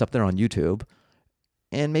it's up there on YouTube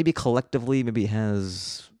and maybe collectively maybe it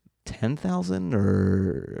has 10,000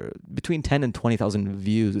 or between 10 and 20,000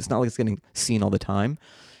 views. It's not like it's getting seen all the time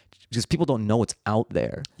because people don't know it's out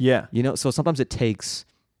there. Yeah. You know, so sometimes it takes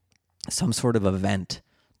some sort of event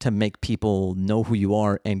to make people know who you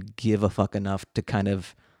are and give a fuck enough to kind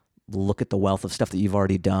of look at the wealth of stuff that you've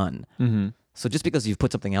already done. Mm-hmm. So just because you've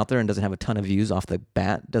put something out there and doesn't have a ton of views off the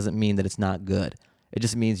bat doesn't mean that it's not good. It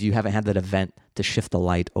just means you haven't had that event to shift the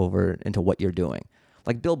light over into what you're doing.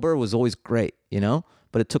 Like Bill Burr was always great, you know,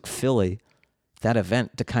 but it took Philly, that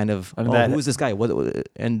event, to kind of, who is this guy?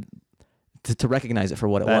 And to recognize it for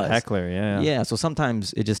what it That was. heckler, yeah. Yeah. So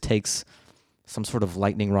sometimes it just takes some sort of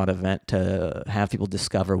lightning rod event to have people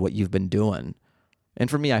discover what you've been doing. And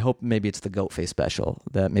for me, I hope maybe it's the Goat Face special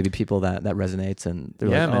that maybe people that resonates and they're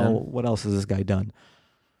Yeah, like, man. oh, what else has this guy done?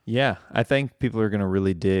 Yeah, I think people are going to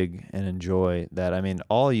really dig and enjoy that. I mean,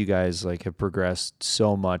 all you guys like have progressed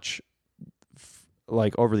so much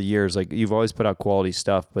like over the years. Like you've always put out quality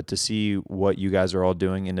stuff, but to see what you guys are all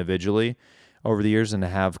doing individually over the years and to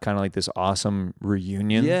have kind of like this awesome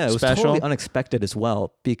reunion Yeah, it was special. totally unexpected as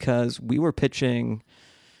well because we were pitching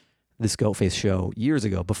this Goat Face show years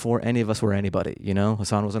ago before any of us were anybody. You know,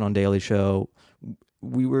 Hassan wasn't on Daily Show.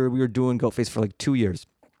 We were doing Goat Face for like 2 years,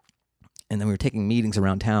 and then we were taking meetings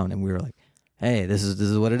around town, and we were like, "Hey, this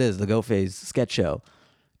is what it is, the Goat Face sketch show."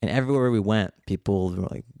 And everywhere we went, people were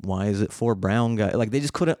like, "Why is it 4 brown guys?" Like they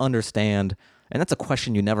just couldn't understand. And that's a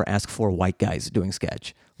question you never ask 4 white guys doing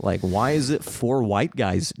sketch. Like, why is it 4 white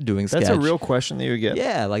guys doing sketch? That's a real question that you would get.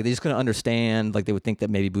 Yeah, like they just couldn't understand. Like they would think that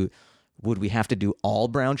maybe would we have to do all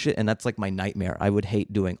brown shit? And that's like my nightmare. I would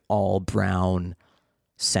hate doing all brown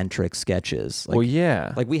centric sketches. Like, Well,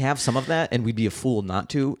 yeah. like we have some of that, and we'd be a fool not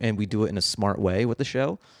to, and we do it in a smart way with the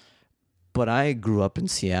show. But I grew up in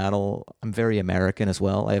Seattle. I'm very American as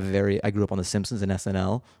well. I grew up on The Simpsons and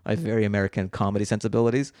SNL. I have very American comedy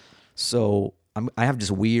sensibilities. So I have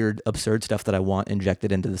just weird, absurd stuff that I want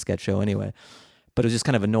injected into the sketch show anyway. But it was just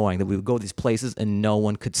kind of annoying that we would go to these places and no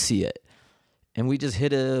one could see it. And we just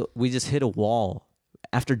hit a wall.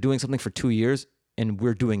 After doing something for 2 years and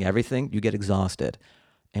we're doing everything, you get exhausted.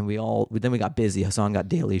 And then we got busy. Hassan got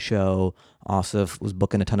Daily Show. Asif was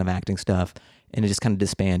booking a ton of acting stuff, and it just kind of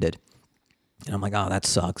disbanded. And I'm like, oh, that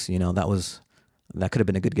sucks. You know, that could have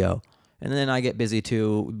been a good go. And then I get busy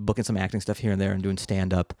too, booking some acting stuff here and there and doing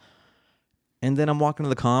stand up. And then I'm walking to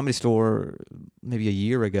the Comedy Store maybe a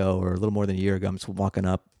year ago or a little more than a year ago. I'm just walking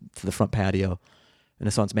up to the front patio, and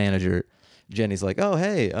Hassan's manager, Jenny's like, oh,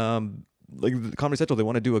 hey, like Comedy Central, they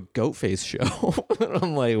want to do a Goat Face show.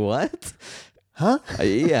 I'm like, what? Huh?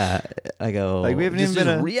 Yeah. I go, Like, we haven't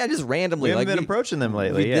even been just randomly. We haven't like been approaching them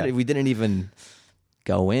lately. We didn't even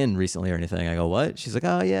go in recently or anything. I go, what? She's like,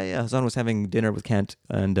 oh, yeah. Hassan was having dinner with Kent,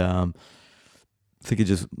 and I think it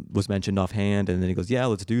just was mentioned offhand. And then he goes, yeah,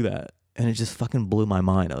 let's do that. And it just fucking blew my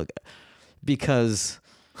mind. Because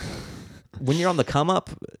when you're on the come up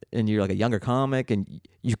and you're like a younger comic and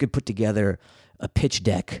you could put together a pitch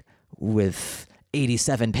deck with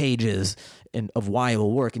 87 pages of why it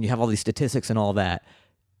will work, and you have all these statistics and all that,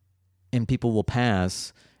 and people will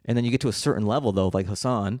pass. And then you get to a certain level, though, like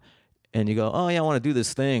Hassan, and you go, oh, yeah, I want to do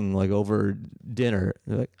this thing like over dinner.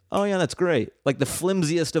 They're like, oh, yeah, that's great. Like the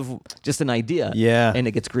flimsiest of just an idea. Yeah. And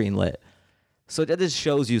it gets greenlit. So that just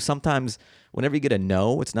shows you sometimes whenever you get a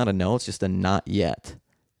no, it's not a no, it's just a not yet.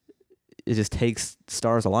 It just takes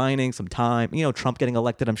stars aligning, some time. You know, Trump getting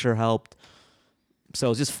elected, I'm sure helped. So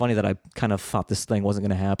it's just funny that I kind of thought this thing wasn't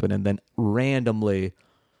going to happen. And then randomly,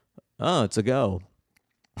 oh, it's a go.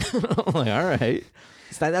 I'm like, all right.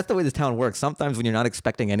 So that's the way this town works. Sometimes when you're not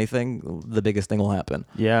expecting anything, the biggest thing will happen.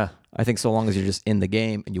 Yeah. I think so long as you're just in the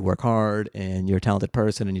game and you work hard and you're a talented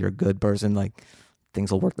person and you're a good person, like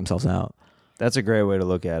things will work themselves out. That's a great way to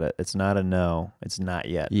look at it. It's not a no. It's not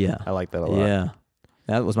yet. Yeah. I like that a lot. Yeah.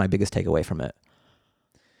 That was my biggest takeaway from it.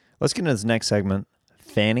 Let's get into this next segment,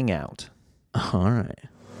 fanning out. All right.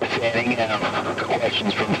 Fanning out.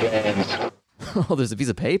 Questions from fans. Oh, there's a piece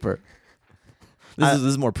of paper. This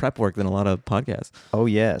is more prep work than a lot of podcasts. Oh,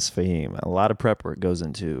 yes, Fahim. A lot of prep work goes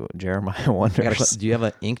into Jeremiah I got Wonders. do you have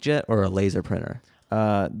an inkjet or a laser printer?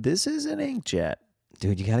 This is an inkjet.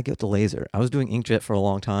 Dude, you got to get with the laser. I was doing inkjet for a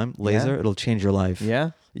long time. Laser, Yeah? it'll change your life.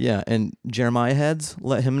 Yeah? Yeah, and Jeremiah heads,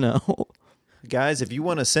 let him know. Guys, if you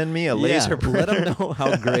want to send me a laser Let printer, him know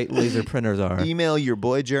how great laser printers are. email your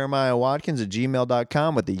boy Jeremiah Watkins at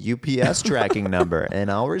gmail.com with the UPS tracking number,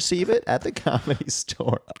 and I'll receive it at the Comedy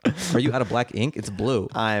Store. Are you out of black ink? It's blue.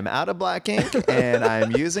 I'm out of black ink, and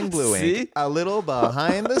I'm using blue See? ink. A little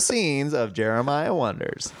behind the scenes of Jeremiah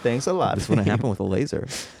Wonders. Thanks a lot. This wouldn't happen with a laser.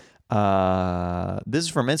 This is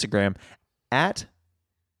from Instagram at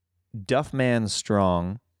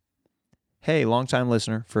Duffmanstrong. Hey, longtime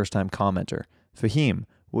listener, first time commenter. Fahim,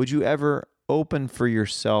 would you ever open for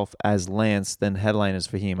yourself as Lance, then headline as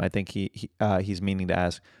Fahim? I think he's meaning to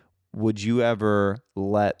ask, would you ever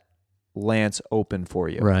let Lance open for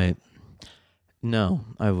you? Right. No,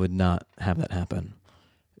 I would not have that happen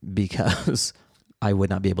because I would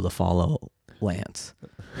not be able to follow Lance.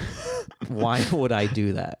 Why would I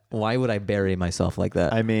do that? Why would I bury myself like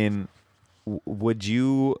that? I mean, would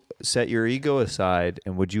you set your ego aside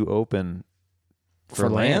and would you open for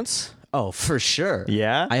Lance? Oh, for sure.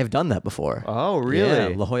 Yeah? I have done that before. Oh,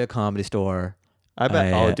 really? Yeah, La Jolla Comedy Store. I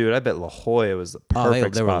bet. I, Oh, dude, I bet La Jolla was the Oh,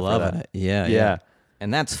 perfect they were spot for loving that. it. Yeah, Yeah.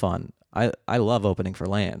 And that's fun. I love opening for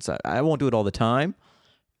Lance. I won't do it all the time,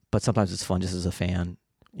 but sometimes it's fun just as a fan.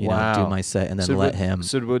 You know, do Wow. my set and then let him.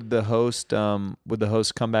 So would the host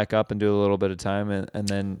come back up and do a little bit of time and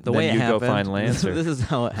then The way then it you happened, go find Lance? Or? this is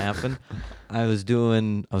how it happened. I was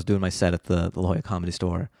doing my set at the La Jolla Comedy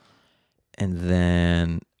Store, and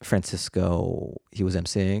then Francisco, he was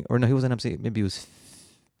emceeing, or no, he wasn't emceeing. Maybe he was.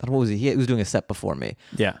 I don't know what was he? He was doing a set before me,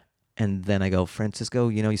 Yeah. and then I go, Francisco,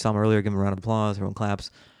 you know, you saw him earlier. Give him a round of applause. Everyone claps.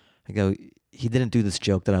 I go, he didn't do this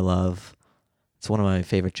joke that I love. It's one of my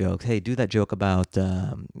favorite jokes. Hey, do that joke about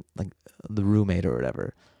like the roommate or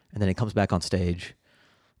whatever. And then he comes back on stage,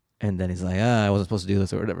 and then he's like, I wasn't supposed to do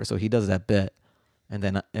this or whatever. So he does that bit, and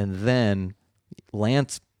then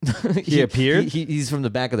Lance, He appeared? He's from the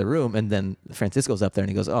back of the room, and then Francisco's up there, and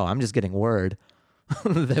he goes, "Oh, I'm just getting word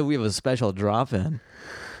that we have a special drop in.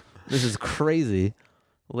 This is crazy."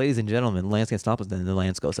 Ladies and gentlemen, Lance Can't Stop Us. Then the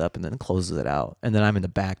Lance goes up and then closes it out. And then I'm in the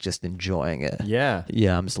back just enjoying it. Yeah.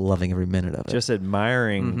 Yeah, I'm just loving every minute of it. Just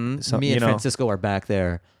admiring Me and Francisco are back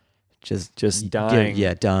there just dying.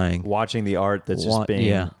 Dying. Watching the art that's just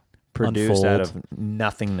being produced out of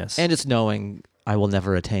nothingness. And just knowing I will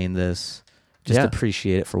never attain this. Just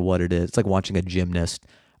appreciate it for what it is. It's like watching a gymnast.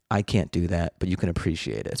 I can't do that, but you can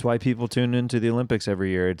appreciate it. That's why people tune into the Olympics every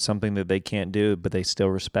year. It's something that they can't do, but they still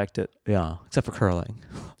respect it. Yeah, except for curling.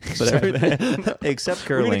 But except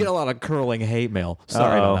curling. We're going to get a lot of curling hate mail.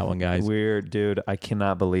 Sorry on that one, guys. Weird, dude. I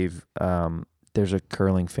cannot believe there's a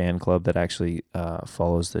curling fan club that actually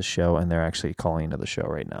follows this show, and they're actually calling into the show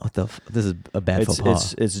right now. This is a bad faux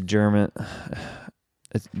pas. It's German.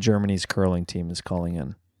 It's Germany's curling team is calling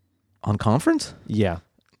in. On conference? Yeah.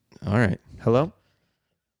 All right. Hello?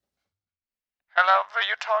 Hello, were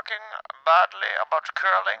you talking badly about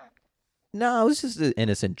curling? No, it was just an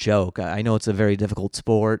innocent joke. I know it's a very difficult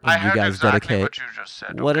sport, and I you heard guys exactly dedicate. what you just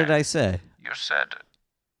said. What okay? did I say? You said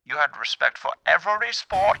you had respect for every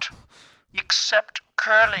sport except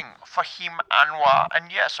curling for him, Anwar. And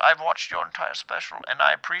yes, I've watched your entire special, and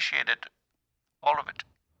I appreciated all of it.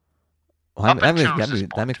 Well, Up until this that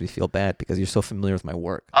point. makes me feel bad because you're so familiar with my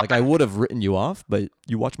work. Up Like I would have written you off, but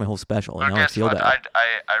you watched my whole special, Well, and now I guess feel what? bad.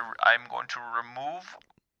 I'm going to remove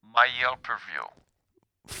my Yelp review.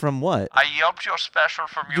 From what? I Yelped your special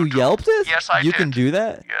from You YouTube. Yelped it? Yes, I You did. can do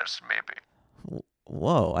that? Yes, maybe.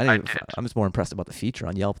 Whoa! I did. I'm just more impressed about the feature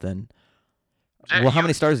on Yelp than. There Well, how you-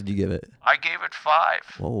 many stars did you give it? I gave it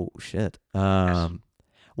 5. Whoa, shit.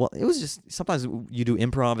 Well, it was just sometimes you do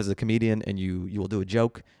improv as a comedian, and you will do a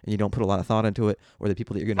joke, and you don't put a lot of thought into it, or the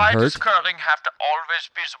people that you're going Why to does hurt. curling have to always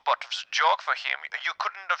be the butt of the joke for him? You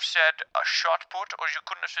couldn't have said a shot put, or you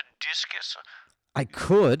couldn't have said discus. I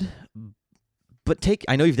could, but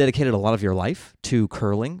I know you've dedicated a lot of your life to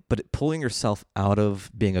curling, but pulling yourself out of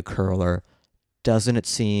being a curler, doesn't it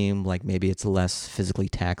seem like maybe it's less physically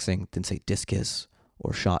taxing than say discus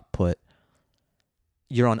or shot put?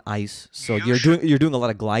 You're on ice, so You you're doing a lot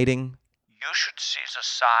of gliding. You should see the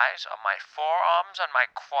size of my forearms and my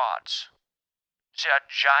quads. They're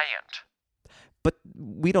giant. But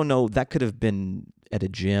we don't know. That could have been at a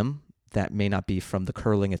gym. That may not be from the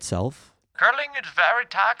curling itself. Curling is very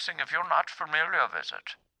taxing if you're not familiar with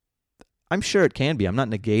it. I'm sure it can be. I'm not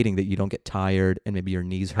negating that you don't get tired and maybe your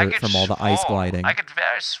knees I hurt get from all the ice swole. gliding. I get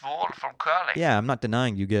very swole from curling. Yeah, I'm not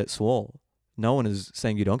denying you get swole. No one is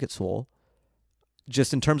saying you don't get swole.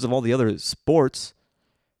 Just in terms of all the other sports,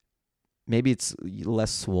 maybe it's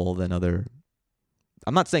less swole than other.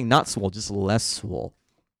 I'm not saying not swole, just less swole.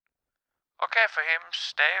 Okay, for him,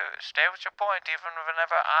 stay with your point, even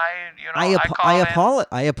whenever I call in.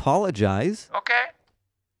 I apologize. Okay.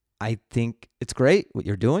 I think it's great what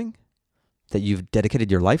you're doing, that you've dedicated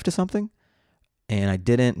your life to something, and I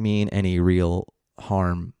didn't mean any real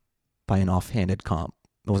harm by an offhanded comp.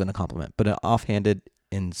 It wasn't a compliment, but an offhanded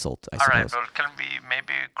insult, I All right, suppose. well, can we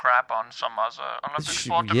maybe crap on some other Olympic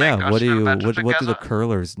sport to Yeah, make us what do feel you better what do the together?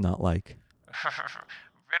 curlers not like?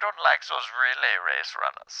 We don't like those relay race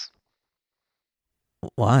runners.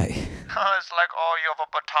 Why? It's like, oh, you have a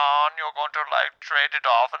baton, you're going to like trade it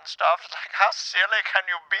off and stuff. It's like, how silly can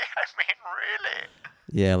you be? I mean, really?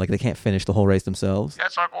 Yeah, like they can't finish the whole race themselves. Yeah,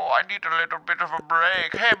 it's like, oh, I need a little bit of a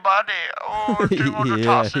break. Hey, buddy, oh, do you want to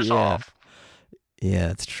toss this off? Yeah,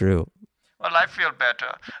 it's true. Well, I feel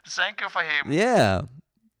better. Thank you for him. Yeah.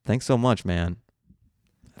 Thanks so much, man.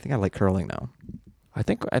 I think I like curling now. I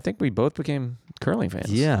think we both became curling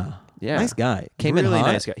fans. Yeah. Yeah. Nice guy. Came really in hot.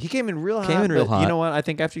 nice guy. He came in real hot. Came in real but You hot. know what? I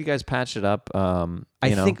think after you guys patched it up, I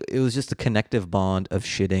think it was just a connective bond of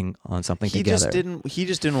shitting on something he together. He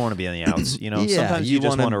just didn't want to be on the outs. You know, Yeah, sometimes you you just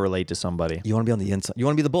wanna- want to relate to somebody. You want to be on the inside. You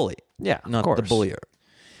want to be the bully, Yeah, not of course. the bullier.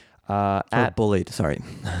 Or At bullied. Sorry.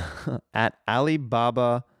 at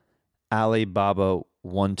Alibaba123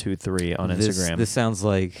 on Instagram. This sounds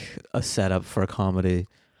like a setup for a comedy.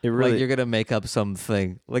 it really Like you're gonna make up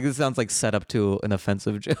something. Like this sounds like setup to an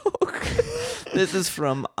offensive joke. This is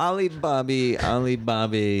from Ali Bobby.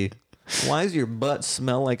 Why does your butt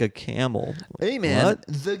smell like a camel? Hey man, What?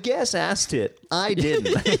 the guest asked it. I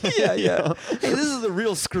didn't. yeah. Hey, this is the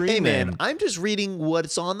real screen. Hey man, I'm just reading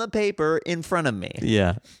what's on the paper in front of me.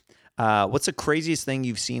 Yeah. What's the craziest thing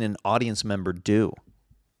you've seen an audience member do?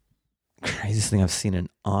 Craziest thing I've seen an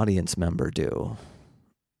audience member do.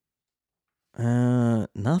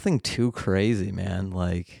 Nothing too crazy, man.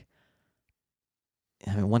 Like,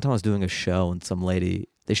 I mean, one time I was doing a show and some lady,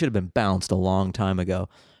 they should have been bounced a long time ago,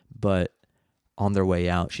 but on their way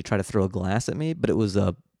out, she tried to throw a glass at me, but it was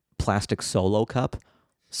a plastic Solo cup,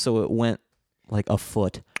 so it went like a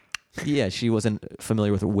foot. Yeah, she wasn't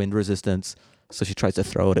familiar with wind resistance, so she tries to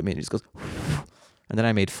throw it at me and it just goes. And then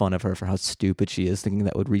I made fun of her for how stupid she is, thinking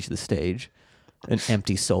that would reach the stage. An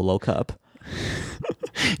empty Solo cup.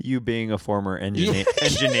 You being a former engineer,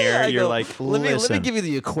 Yeah, I you're go, like, let me listen, give you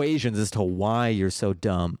the equations as to why you're so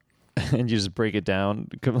dumb. and you just break it down,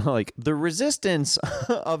 like the resistance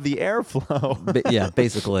of the airflow. Yeah,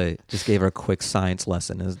 basically, just gave her a quick science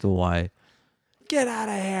lesson as to why. Get out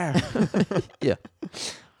of here. Yeah,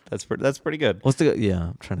 That's pretty good.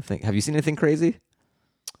 I'm trying to think. Have you seen anything crazy?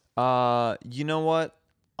 You know what?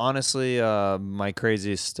 Honestly, my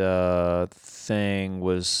craziest thing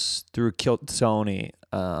was through Kilt Tony.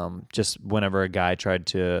 Just whenever a guy tried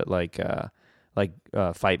to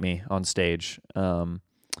fight me on stage.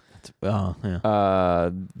 Oh, yeah.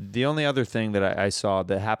 The only other thing that I saw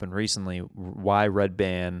that happened recently, why Red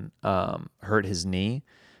Band hurt his knee.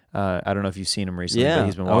 I don't know if you've seen him recently, Yeah, but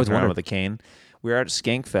he's been I always walking around wondered. with a cane. We were at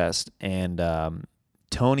Skankfest, and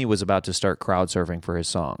Tony was about to start crowd surfing for his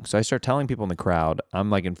song. So I start telling people in the crowd, I'm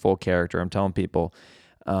like in full character. I'm telling people,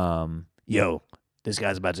 yo, this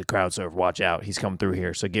guy's about to crowd surf. Watch out. He's coming through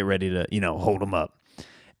here. So get ready to, hold him up.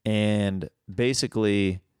 And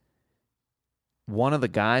basically, one of the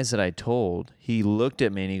guys that I told, he looked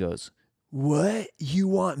at me and he goes, "What? You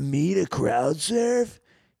want me to crowd surf?"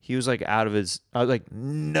 He was like out of his, I was like,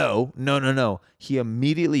 no. He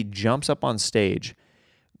immediately jumps up on stage,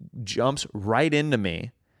 jumps right into me,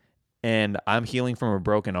 and I'm healing from a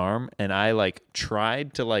broken arm, and I like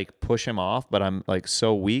tried to like push him off, but I'm like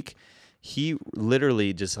so weak. He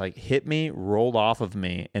literally just like hit me, rolled off of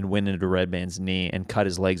me, and went into Red Band's knee and cut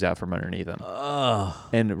his legs out from underneath him.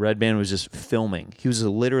 And Red Band was just filming. He was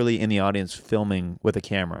literally in the audience filming with a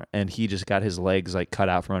camera, and he just got his legs like cut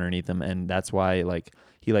out from underneath him, and that's why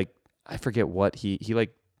I forget what he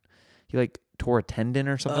tore a tendon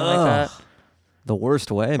or something like that, The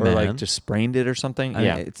worst way, or man. like just sprained it or something. I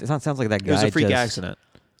mean, it sounds like that guy it was a freak just accident.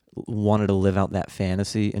 wanted to live out that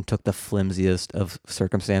fantasy and took the flimsiest of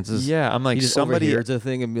circumstances. Yeah, I'm like, he just somebody. overhears a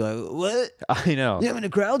thing and be like, "What? I know. Yeah, I'm in a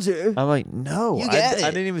crowd surf." I'm like, no, You I got it.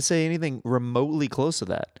 didn't even say anything remotely close to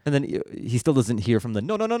that. And then he still doesn't hear from the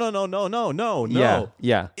no.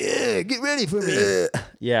 Yeah, Yeah, get ready for me.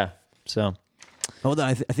 yeah. So, Hold on,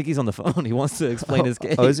 I think he's on the phone. He wants to explain his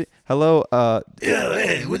case. oh, is he? Hello.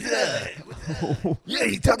 Hey, what's up? Yeah,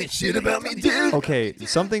 you talking shit about me, dude? Okay,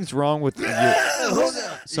 something's wrong with your. Hold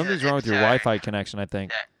on. Something's wrong with your Wi-Fi connection, I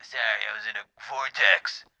think. Sorry, I was in a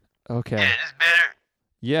vortex. Okay. Yeah, this is better. I'm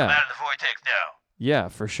Yeah. out of the vortex now. Yeah,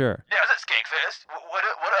 for sure. Yeah, I was at Skankfest. What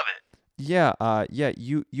of it? Yeah. Yeah.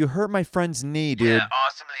 You hurt my friend's knee, dude. Yeah,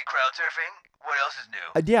 awesomely crowd surfing. What else is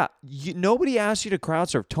new? Yeah. Nobody asked you to crowd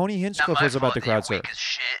surf. Tony Not Hinchcliffe my was about fault to that you're crowd surf. weak as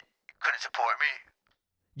shit. Couldn't support me.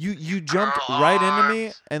 You jumped Girl right into me,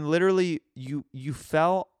 arms. and literally you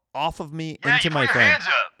fell off of me Yeah, into you my put your friend. hands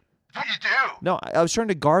up. That's what you do. No, I was trying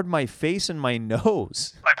to guard my face and my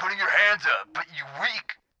nose. By putting your hands up, but you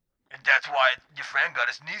weak. And that's why your friend got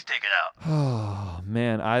his knees taken out. Oh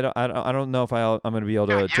man, I don't know if I'm gonna be able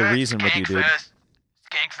to You're at reason with you, dude. Skankfest.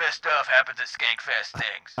 Skankfest stuff happens at Skankfest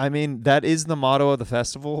things. I mean, that is the motto of the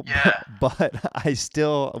festival. Yeah. But I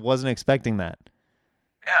still wasn't expecting that.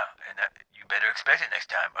 Yeah, and you better expect it next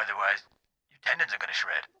time. Otherwise, your tendons are going to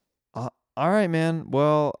shred. All right, man.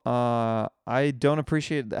 Well, I don't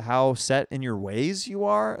appreciate how set in your ways you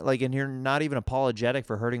are. Like, and you're not even apologetic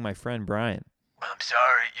for hurting my friend Brian. Well, I'm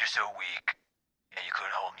sorry you're so weak and you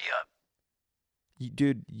couldn't hold me up.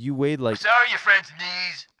 Dude, you weighed like. I'm sorry your friend's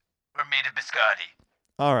knees were made of biscotti.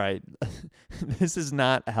 All right. this is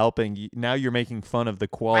not helping. Now you're making fun of the Miss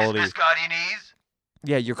quality. Biscotti knees?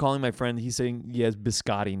 Yeah, you're calling my friend. He's saying he has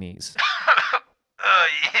biscotti knees. Oh,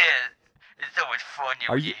 yeah. It's so much fun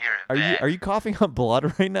Are when you you hear it back. are you coughing up blood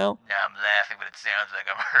right now? Now I'm laughing, but it sounds like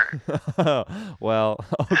I'm hurt. Well,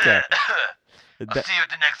 okay. I'll That- see you at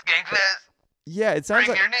the next gang fest. yeah, it sounds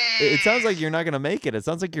Bring like your knees. it sounds like you're not gonna make it. It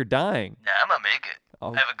sounds like you're dying. Nah, I'm gonna make it.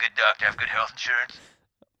 Oh, I have a good doctor. I have good health insurance.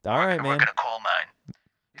 all right, I man. work in a coal mine.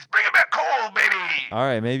 He's bringing back coal, baby. All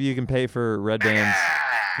right, maybe you can pay for Red Band's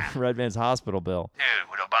Ah. Red Band's hospital bill. Dude,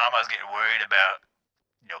 when Obama's getting worried about,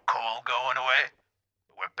 coal going away,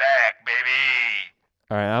 we're back, baby.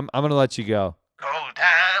 All right, I'm gonna let you go. Cold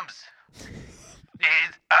times.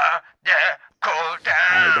 These are the cold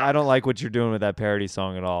times. I don't like what you're doing with that parody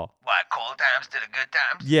song at all. Why, cold times to the good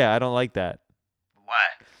times? Yeah, I don't like that Why?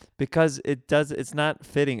 because it's not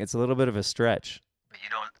fitting. It's a little bit of a stretch, But you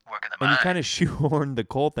don't work in the and mine. you kind of shoehorn the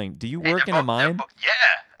coal thing. Do you Hey, work they're in a both- they're mine? yeah,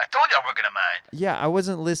 I told you I work in a mine. Yeah, I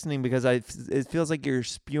wasn't listening because it feels like you're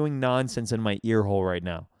spewing nonsense in my ear hole right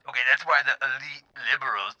now. Okay, that's why the elite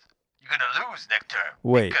liberals, you're gonna lose next term.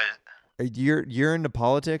 Wait. Because, You're into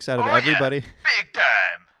politics out of Oh, yeah. everybody. big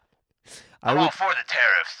time. I I'm all would. for the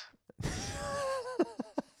tariffs.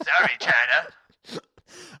 Sorry, China.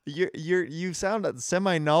 You sound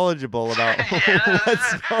semi-knowledgeable about Yeah,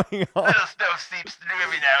 what's going on. Little stuff seeps through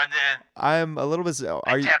every now and then. I'm a little bit. I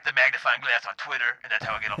Are you tap the magnifying glass on Twitter, and that's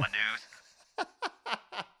how I get all my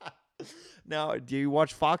news. now? Do you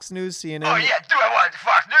watch Fox News, CNN? Oh, yeah, do I watch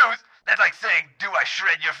Fox News? That's like saying, do I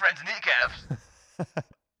shred your friend's kneecaps?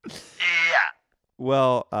 Yeah,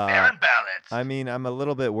 Well, fair and balanced. I mean, I'm a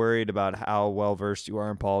little bit worried about how well versed you are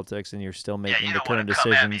in politics, and you're still yeah, making you the don't want current to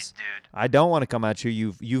come at me, decisions. dude. I don't want to come at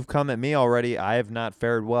you. You've come at me already. I have not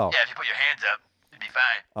fared well. Yeah, if you put your hands up, it'd be fine.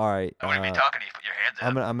 All right. I wouldn't be talking to you if you put your hands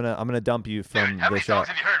up. I'm gonna dump you from Dude, how the many show. songs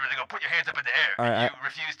have you heard where they go, put your hands up in the air, All and right, you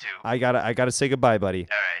refuse to? I gotta say goodbye, buddy.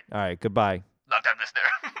 All All right, goodbye. right, long time listener.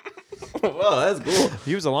 Whoa, that's cool.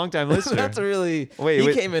 He was a long time listener. That's really. Wait, he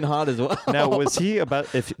wait. came in hot as well. Now, was he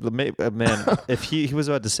about if man, if he was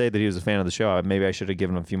about to say that he was a fan of the show, maybe I should have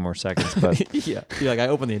given him a few more seconds. But yeah, you're like I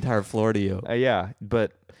opened the entire floor to you. yeah,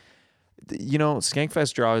 but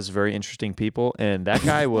Skankfest draws very interesting people, and that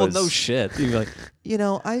guy was Well, no shit. You'd be like,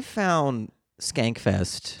 I found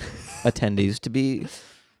Skankfest attendees to be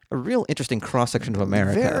a real interesting cross section of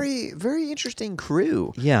America. very, very interesting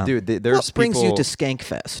crew. Yeah. dude. There's what brings people, you to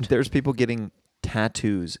Skankfest? There's people getting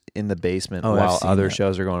tattoos in the basement Oh, I've while seen other that.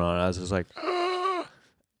 shows are going on. I was just like,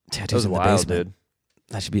 Tattoos that was in the wild, basement. dude.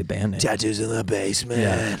 That should be a band name. Tattoos in the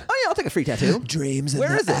basement. Oh yeah, I'll take a free tattoo. Dreams in Where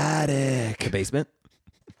the is it? attic. The basement.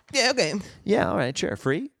 Yeah, okay. Yeah, all right, sure,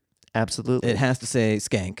 free, absolutely. It has to say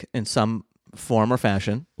Skank in some form or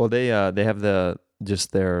fashion. Well, they have their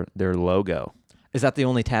logo. Is that the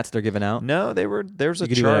only tats they're giving out? No, there's a You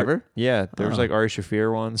could do chart. whatever? Yeah, there's Oh. like Ari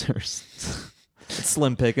Shafir ones.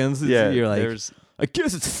 Slim pickings. Yeah, You're like, there's. I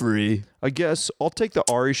guess it's free. I guess I'll take the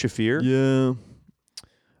Ari Shafir. Yeah.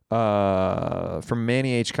 From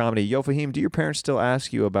Manny H Comedy. Yo, Fahim, do your parents still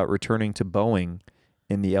ask you about returning to Boeing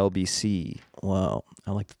in the LBC? Well,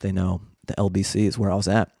 I like that they know the LBC is where I was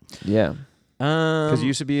at. Yeah, because you Um,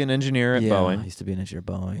 used to be an engineer at yeah, I Boeing. used to be an engineer at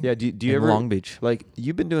Boeing. Yeah, do you in ever Long Beach? like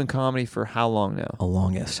you've been doing comedy for how long now? A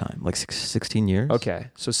long ass time, like 16 years. Okay,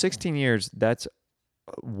 so 16 years. That's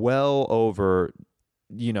well over,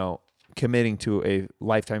 committing to a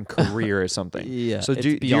lifetime career or something. Yeah. So it's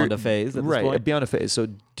do beyond you- a phase. At this Right, point. beyond a phase. So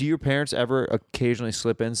do your parents ever occasionally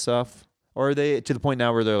slip in stuff? Or are they to the point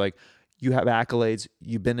now where they're like, you have accolades,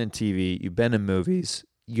 you've been in TV, you've been in movies,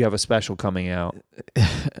 you have a special coming out.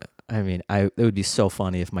 I mean, it would be so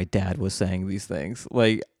funny if my dad was saying these things.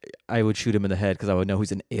 Like, I would shoot him in the head because I would know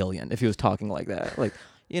he's an alien if he was talking like that. Like,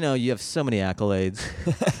 you have so many accolades.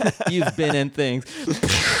 You've been in things.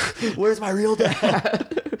 Where's my real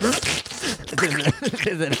dad?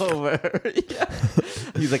 Is it over? Yeah.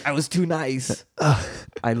 He's like, I was too nice.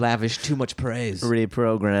 I lavished too much praise.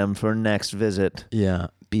 Reprogram for next visit. Yeah,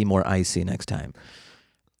 be more icy next time.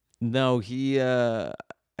 No,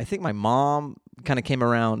 I think my mom kind of came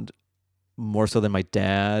around more so than my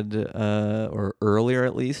dad, or earlier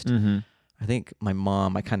at least. Mm-hmm. I think my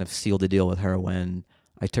mom, I kind of sealed the deal with her when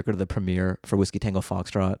I took her to the premiere for Whiskey Tango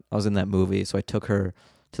Foxtrot. I was in that movie, so I took her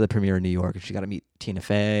to the premiere in New York, and she got to meet Tina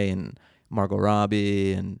Fey and Margot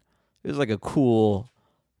Robbie, and it was like a cool,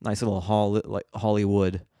 nice little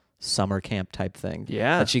Hollywood summer camp type thing.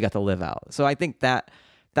 Yeah. that she got to live out. So I think that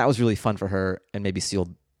was really fun for her, and maybe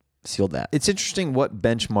sealed that. It's interesting what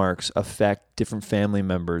benchmarks affect different family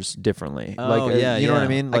members differently. Oh, yeah, you know what I yeah.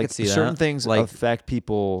 mean? I Like could see certain that. things Like- affect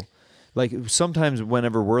people Like sometimes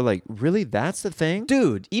whenever we're like, really, that's the thing?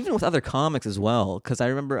 Dude, even with other comics as well, because I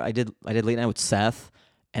remember I did late night with Seth,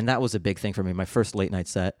 and that was a big thing for me. My first late night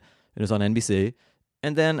set, it was on NBC,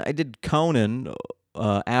 and then I did Conan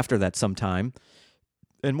after that sometime,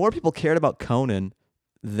 and more people cared about Conan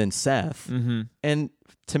than Seth. Mm-hmm. And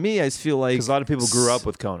to me, I just feel like Because a lot of people grew up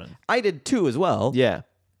with Conan. I did too as well. Yeah.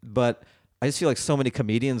 But I just feel like so many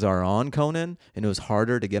comedians are on Conan, and it was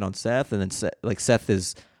harder to get on Seth. And then Seth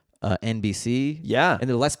is NBC. Yeah. And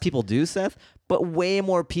then less people do Seth, but way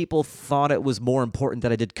more people thought it was more important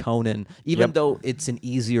that I did Conan, even Yep. though it's an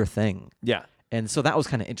easier thing. Yeah. And so that was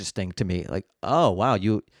kind of interesting to me. Like, oh wow,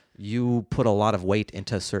 you put a lot of weight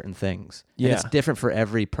into certain things. And Yeah. it's different for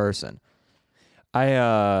every person.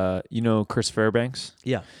 You know Chris Fairbanks?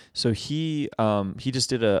 Yeah. So he just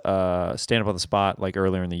did a stand up on the spot like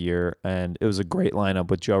earlier in the year, and it was a great lineup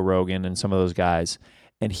with Joe Rogan and some of those guys.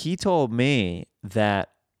 And he told me that,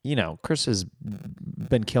 you know, Chris has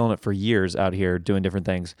been killing it for years out here doing different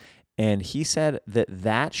things. And he said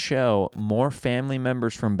that show, more family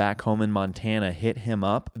members from back home in Montana hit him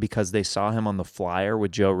up because they saw him on the flyer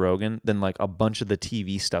with Joe Rogan than like a bunch of the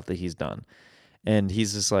TV stuff that he's done. And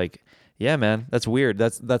he's just like, yeah, man, that's weird.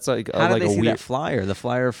 That's like How did like they a see weird that flyer? The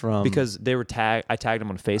flyer from because they were I tagged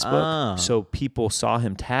him on Facebook, Ah. so people saw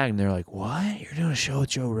him tagged and they're like, "What? You're doing a show with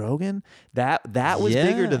Joe Rogan?" That was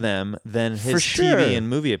bigger Yeah. to them than his For sure. TV and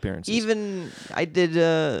movie appearances. Even I did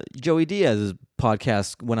Joey Diaz's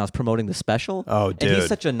podcast when I was promoting the special. Oh, And dude. he's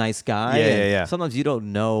such a nice guy. Yeah, and yeah, yeah. Sometimes you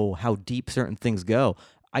don't know how deep certain things go.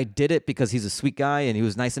 I did it because he's a sweet guy and he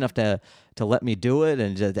was nice enough to let me do it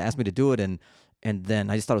and to ask me to do it. And then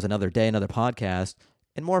I just thought it was another day, another podcast.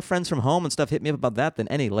 And more friends from home and stuff hit me up about that than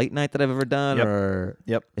any late night that I've ever done. Yep. Or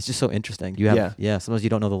Yep. It's just so interesting. You have Yeah. sometimes you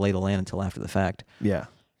don't know the lay of the land until after the fact. yeah,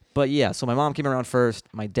 But yeah, so my mom came around first.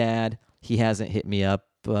 My dad, he hasn't hit me up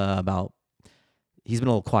about. He's been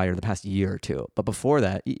a little quieter the past year or two. But before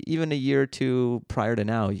that, even a year or two prior to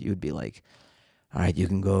now, you would be like, "All right, you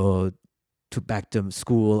can go back to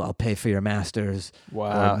school. I'll pay for your master's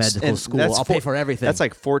wow, or medical And school. that's I'll pay for everything." That's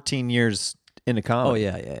like 14 years into oh comedy.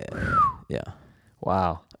 yeah.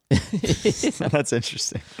 Wow, that's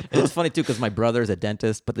interesting. It's funny too because my brother's a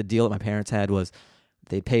dentist, but the deal that my parents had was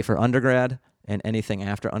they pay for undergrad. And anything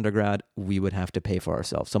after undergrad, we would have to pay for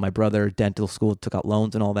ourselves. So my brother, dental school, took out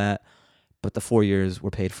loans and all that. But the 4 years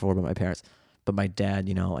were paid for by my parents. But my dad,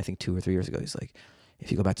 you know, I think 2 or 3 years ago, he's like,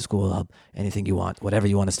 if you go back to school, anything you want, whatever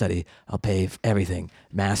you want to study, I'll pay for everything.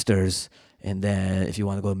 Masters. And then if you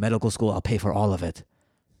want to go to medical school, I'll pay for all of it.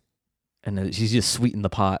 And then she's just sweetened the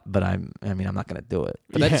pot, but I'm not going to do it.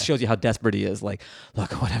 But that just shows you how desperate he is. Like,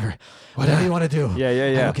 look, whatever you want to do. Yeah.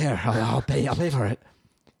 I don't care. I'll pay for it.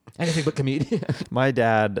 Anything but comedian. My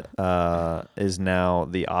dad is now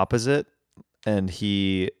the opposite, and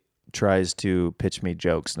he tries to pitch me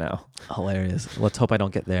jokes now. Hilarious. Let's hope I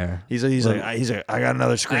don't get there. He's like, I got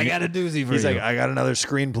another screen. I got a doozy for He's you. like, I got another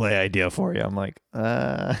screenplay idea for you. I'm like,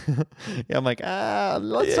 yeah. I'm like,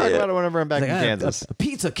 let's talk about it whenever I'm back in Kansas. A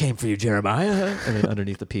pizza came for you, Jeremiah. And then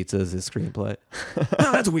underneath the pizza is his screenplay.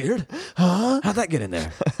 Oh, that's weird. Huh? How'd that get in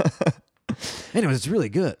there? Anyways, it's really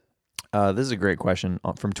good. This is a great question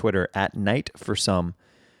from Twitter @NightForSome.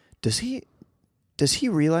 Does he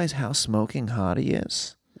realize how smoking hot he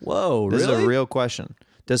is? Whoa, This really? is a real question.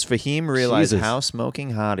 Does Fahim realize Jesus. how smoking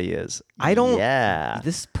hot he is? I don't. Yeah.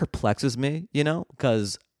 This perplexes me,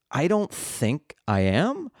 because I don't think I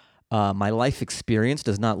am. My life experience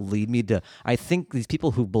does not lead me to. I think these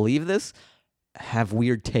people who believe this have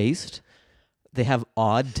weird taste. They have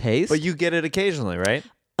odd taste. But you get it occasionally, right?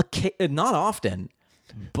 Not often,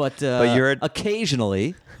 but you're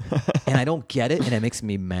occasionally, and I don't get it, and it makes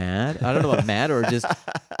me mad. I don't know about mad or just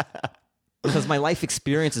because my life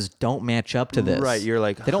experiences don't match up to this. Right, you're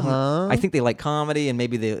like, they don't. huh? I think they like comedy, and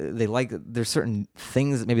maybe they like. There's certain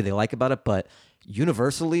things that maybe they like about it, but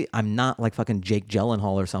universally, I'm not like fucking Jake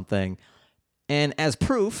Gyllenhaal or something. And as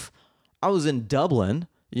proof, I was in Dublin,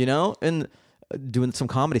 and doing some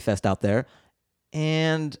comedy fest out there,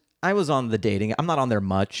 and I was on the dating. I'm not on there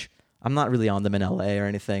much. I'm not really on them in LA or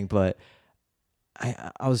anything, but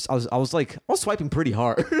I was swiping pretty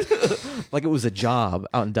hard, like it was a job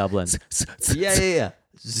out in Dublin. Yeah.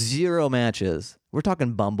 0 matches. We're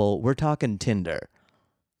talking Bumble. We're talking Tinder.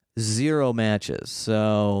 0 matches.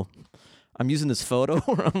 So I'm using this photo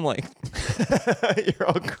where I'm like, You're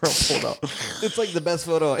all crumpled up. it's like the best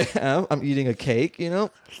photo I have. I'm eating a cake, and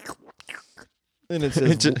it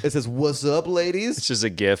says, "What's up, ladies?" It's just a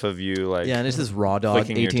gif of you like Yeah, and it's this raw dog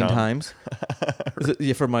Flicking your 18 tongue. times.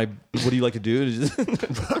 For my, what do you like to do?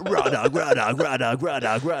 Raw dog, raw dog, raw dog, raw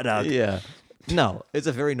dog, raw dog. Yeah. No, it's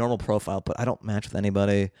a very normal profile, but I don't match with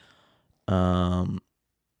anybody.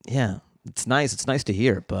 Yeah, it's nice. It's nice to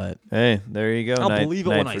hear, but Hey, there you go. I'll Night- believe it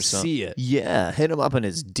night when for I some. see it. Yeah, hit him up in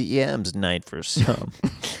his DMs night for some.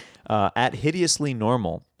 At hideously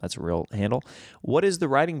normal, that's a real handle. What is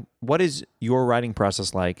your writing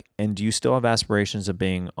process like, and do you still have aspirations of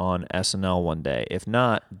being on SNL one day? If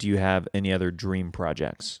not, do you have any other dream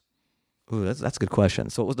projects? Ooh, that's a good question.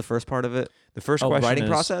 So what was the first part of it? The first Oh, question writing is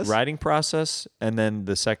process? writing process, and then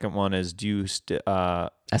the second one is do you SNL.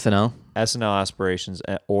 SNL aspirations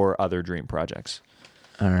or other dream projects?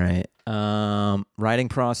 All right. Writing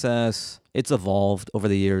process. It's evolved over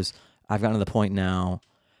the years. I've gotten to the point now.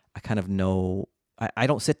 I kind of know. I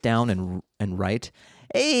don't sit down and write.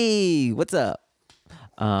 Hey, what's up?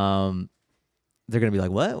 They're gonna be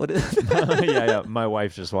like, what? What is? yeah. My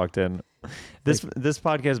wife just walked in. This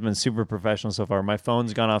podcast has been super professional so far. My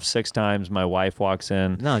phone's gone off 6 times. My wife walks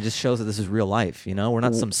in. No, it just shows that this is real life. You know, we're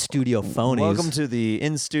not some studio phonies. Welcome to the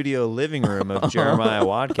in-studio living room of Jeremiah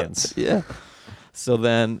Watkins. Yeah. So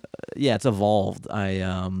then, yeah, it's evolved.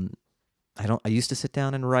 I used to sit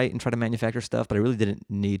down and write and try to manufacture stuff, but I really didn't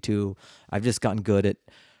need to. I've just gotten good at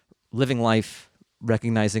living life,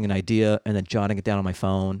 recognizing an idea, and then jotting it down on my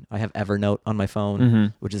phone. I have Evernote on my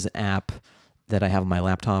phone, which is an app that I have on my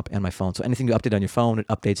laptop and my phone. So anything you update on your phone, it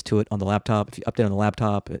updates to it on the laptop. If you update on the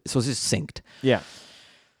laptop, so it's just synced. Yeah.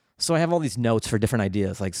 So I have all these notes for different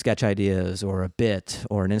ideas, like sketch ideas or a bit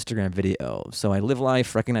or an Instagram video. So I live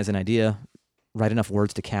life, recognize an idea, write enough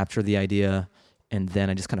words to capture the idea, and then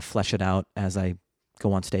I just kind of flesh it out as I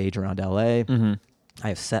go on stage around LA. I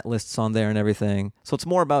have set lists on there and everything. So it's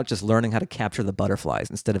more about just learning how to capture the butterflies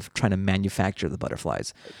instead of trying to manufacture the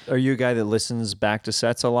butterflies. Are you a guy that listens back to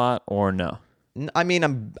sets a lot, or no? I mean,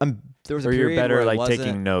 I'm there was a Or period you're better where I like wasn't.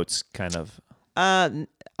 taking notes, kind of.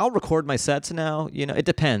 I'll record my sets now. You know, it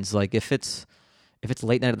depends. Like if it's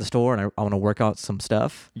late night at the store and I want to work out some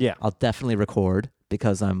stuff, Yeah. I'll definitely record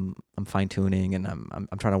because I'm fine tuning and I'm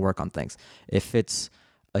trying to work on things. If it's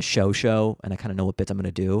a show and I kind of know what bits I'm going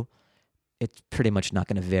to do, it's pretty much not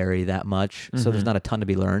going to vary that much. So there's not a ton to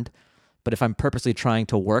be learned. But if I'm purposely trying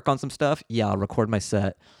to work on some stuff, yeah, I'll record my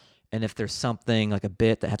set. And if there's something like a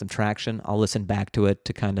bit that had some traction, I'll listen back to it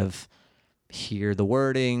to kind of hear the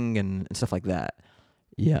wording and stuff like that.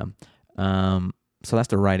 Yeah. So that's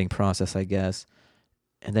the writing process, I guess.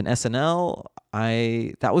 And then SNL,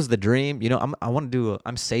 that was the dream. You know,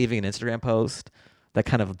 I'm saving an Instagram post that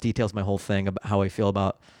kind of details my whole thing about how I feel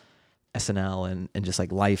about SNL and just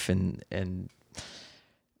like life and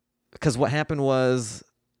because what happened was,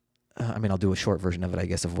 I'll do a short version of it, I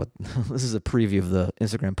guess, of what this is a preview of the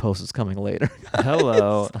Instagram post that's coming later.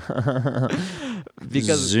 Hello.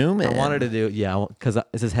 Because Zoom in. I wanted to do, because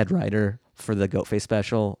this is head writer for the Goat Face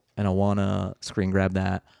special, and I want to screen grab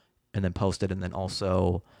that and then post it. And then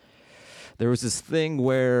also, there was this thing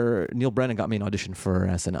where Neil Brennan got me an audition for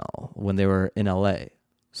SNL when they were in LA.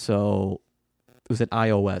 So it was at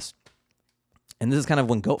iOS. And this is kind of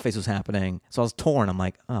when Goat Face was happening. So I was torn. I'm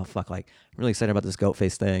like, oh, fuck, like, I'm really excited about this Goat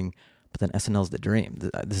Face thing. But then SNL's the dream.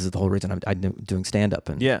 This is the whole reason I'm doing stand-up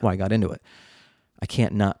and why I got into it. I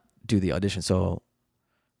can't not do the audition. So,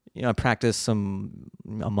 you know, I practiced a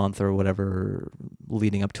month or whatever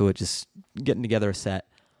leading up to it, just getting together a set.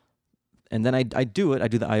 And then I do it. I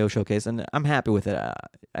do the IO showcase, and I'm happy with it.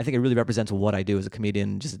 I think it really represents what I do as a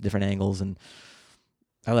comedian, just at different angles. And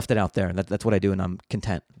I left it out there. That's what I do, and I'm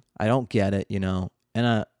content. I don't get it, you know,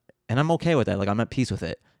 and I'm okay with that. Like, I'm at peace with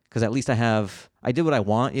it because at least I did what I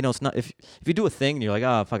want. You know, it's not if you do a thing and you're like,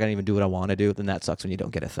 oh, fuck, I didn't even do what I want to do, then that sucks when you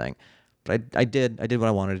don't get a thing. But I did what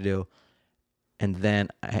I wanted to do, and then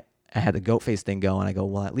I had the Goat Face thing go, and I go,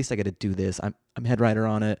 well, at least I get to do this. I'm head writer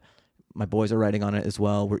on it. My boys are writing on it as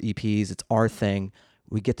well. We're EPs. It's our thing.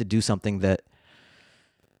 We get to do something that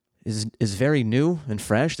is very new and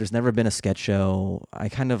fresh. There's never been a sketch show. I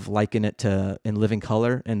kind of liken it to In Living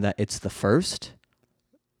Color in that it's the first,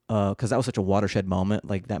 because that was such a watershed moment,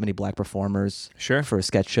 like that many black performers for a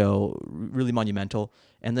sketch show, really monumental.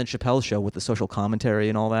 And then Chappelle's show with the social commentary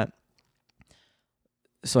and all that.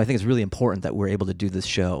 So I think it's really important that we're able to do this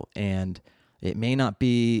show. And it may not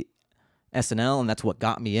be SNL, and that's what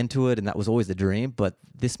got me into it, and that was always the dream, but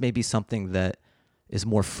this may be something that is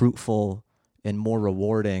more fruitful and more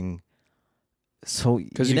rewarding. So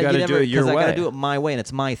because you got to do it your way. I got to do it my way, and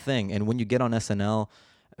it's my thing. And when you get on SNL,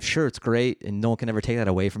 sure, it's great, and no one can ever take that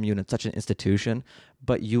away from you, and it's such an institution.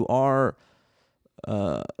 But you are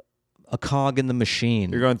a cog in the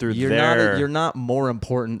machine. You're going through You're not more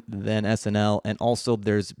important than SNL, and also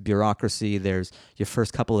there's bureaucracy. There's your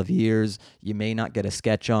first couple of years. You may not get a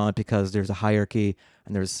sketch on because there's a hierarchy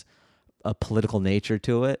and there's a political nature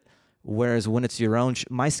to it. Whereas when it's your own,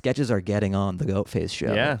 my sketches are getting on the Goat Face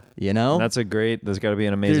show. Yeah. You know? That's there's got to be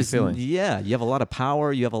an amazing There's- feeling. Yeah, you have a lot of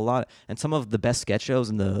power. You have a lot, and some of the best sketch shows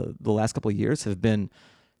in the last couple of years have been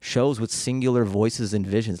shows with singular voices and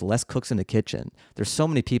visions. Less cooks in the kitchen. There's so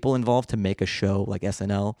many people involved to make a show like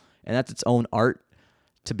SNL, and that's its own art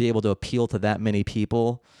to be able to appeal to that many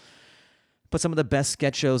people. But some of the best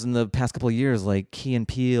sketch shows in the past couple of years, like Key and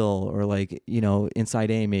Peele, or like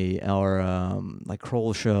Inside Amy, or like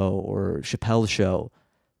Kroll Show or Chappelle's Show,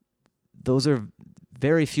 those are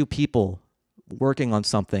very few people working on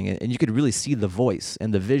something, and you could really see the voice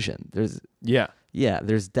and the vision. There's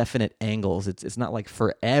definite angles. It's not like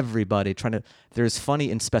for everybody there's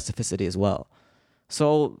funny in specificity as well.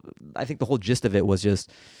 So I think the whole gist of it was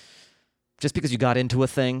just because you got into a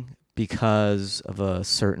thing because of a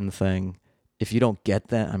certain thing, if you don't get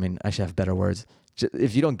that, I mean, I should have better words.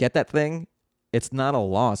 If you don't get that thing, it's not a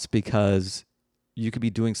loss, because you could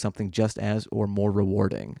be doing something just as or more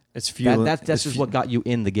rewarding. It's fuel. That's just what got you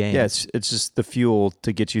in the game. Yeah, it's just the fuel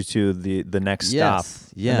to get you to the next stop,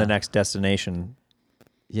 and the next destination.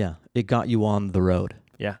 Yeah, it got you on the road.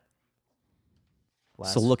 Yeah.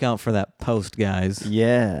 So look out for that post, guys.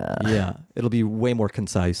 Yeah. Yeah, it'll be way more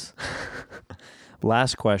concise.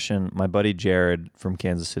 Last question. My buddy Jared from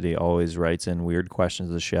Kansas City always writes in weird questions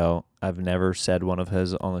to the show. I've never said one of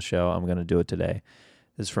his on the show. I'm going to do it today.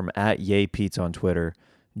 This is from @YayPete's on Twitter.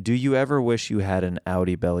 Do you ever wish you had an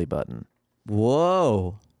Audi belly button?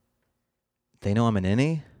 Whoa. They know I'm an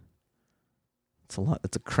innie? It's a lot.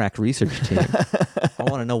 It's a crack research team. I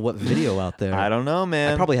want to know what video out there. I don't know,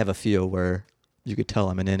 man. I probably have a few where you could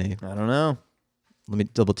tell I'm an innie. I don't know. Let me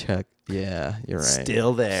double check. Yeah, you're right.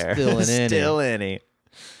 Still there. Still an innie. Still innie.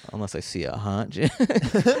 Unless I see a hunch.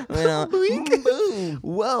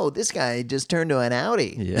 Whoa, this guy just turned to an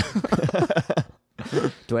Audi. Yeah.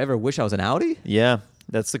 Do I ever wish I was an Audi? Yeah,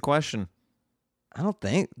 that's the question. I don't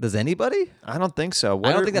think. Does anybody? I don't think so.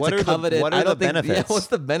 I don't think that's a coveted. What I are the don't think, benefits? Yeah, what's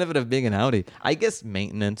the benefit of being an Audi? I guess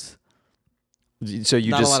maintenance. So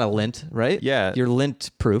you Not just a lot of lint, right? Yeah. You're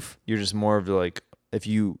lint proof. You're just more of like if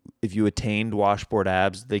you attained washboard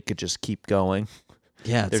abs, they could just keep going.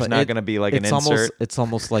 Yeah, There's not going to be like an insert. It's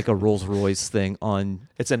almost like a Rolls Royce thing on.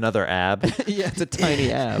 It's another ab. Yeah, it's a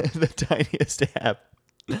tiny ab. The tiniest ab.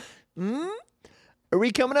 Are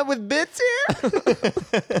we coming up with bits here?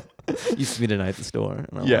 Used to be tonight at the store.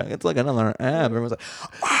 And I'm Yeah. like, it's like another ab. Everyone's like,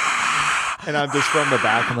 And I'm just from the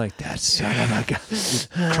back. I'm like, that son of a gun.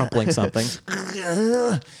 crumpling something.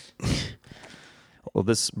 Well,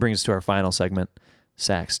 this brings us to our final segment,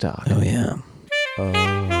 Sax Talk. Oh yeah.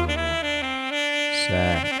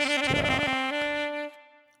 Sax Talk.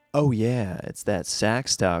 Oh yeah, it's that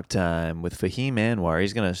Sax Talk time with Fahim Anwar.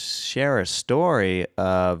 He's going to share a story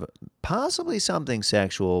of possibly something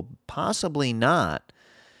sexual, possibly not,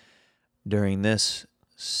 during this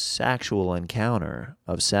sexual encounter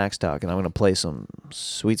of Sax Talk. And I'm going to play some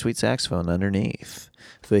sweet, sweet saxophone underneath.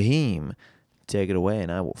 Fahim, take it away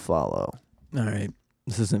and I will follow. All right.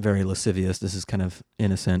 This isn't very lascivious. This is kind of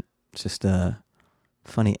innocent. It's just a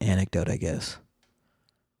funny anecdote, I guess.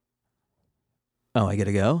 Oh, I get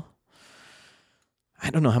to go? I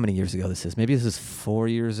don't know how many years ago this is. Maybe this is 4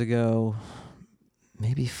 years ago.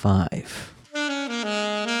 Maybe 5.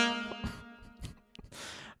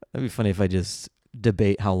 That'd be funny if I just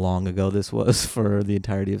debate how long ago this was for the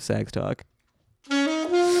entirety of Sax Talk.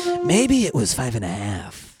 Maybe it was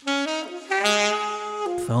 5.5.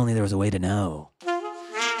 If only there was a way to know.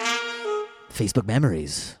 Facebook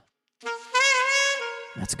memories.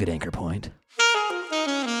 That's a good anchor point.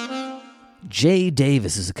 Jay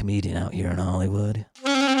Davis is a comedian out here in Hollywood.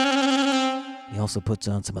 He also puts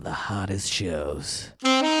on some of the hottest shows.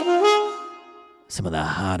 Some of the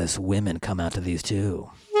hottest women come out to these too.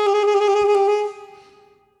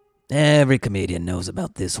 Every comedian knows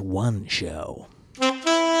about this one show.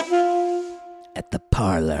 At the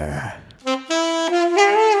Parlor.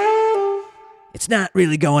 It's not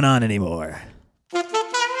really going on anymore.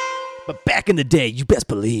 But back in the day, you best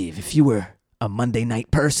believe if you were a Monday night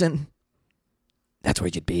person, that's where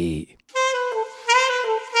you'd be.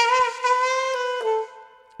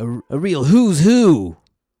 A real who's who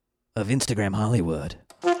of Instagram Hollywood.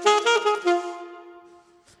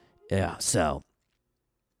 Yeah, so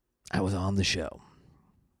I was on the show.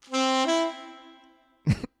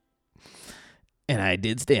 And I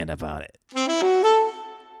did stand up on it.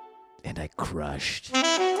 And I crushed.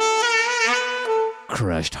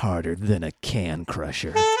 Crushed harder than a can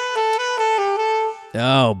crusher.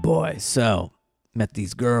 Oh boy, so met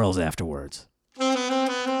these girls afterwards.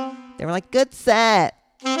 They were like, good set.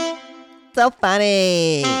 So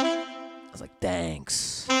funny. I was like,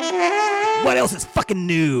 thanks. What else is fucking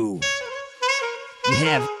new? You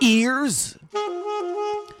have ears?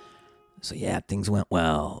 So yeah, things went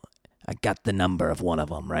well. I got the number of one of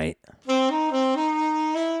them, right?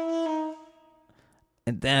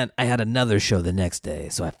 And then I had another show the next day,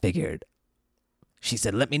 so I figured. She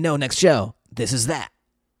said, let me know next show. This is that.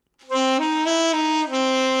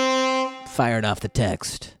 Fired off the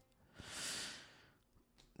text.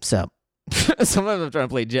 So, sometimes I'm trying to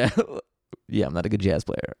play jazz. Yeah, I'm not a good jazz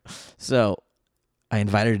player. So, I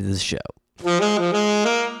invited her to this show.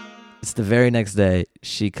 It's the very next day.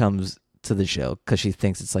 She comes to the show because she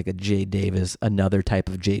thinks it's like a Jay Davis, another type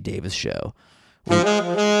of Jay Davis show.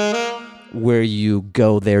 Where you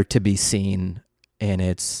go there to be seen, and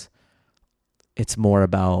it's more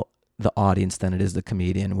about the audience than it is the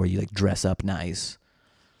comedian, where you like dress up nice.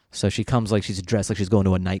 So she comes like she's dressed like she's going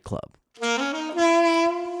to a nightclub.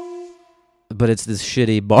 But it's this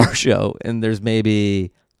shitty bar show, and there's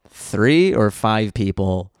maybe 3 or 5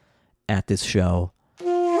 people at this show.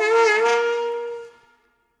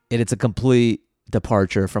 And it's a complete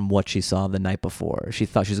departure from what she saw the night before. She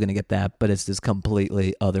thought she was going to get that, but it's this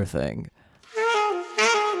completely other thing.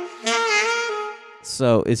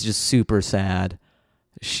 So it's just super sad.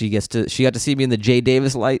 She got to see me in the Jay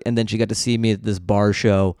Davis light, and then she got to see me at this bar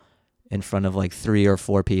show in front of like 3 or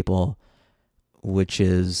 4 people, which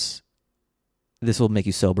is, this will make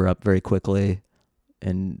you sober up very quickly.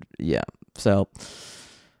 And yeah, so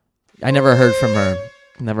I never heard from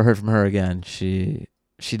her again. She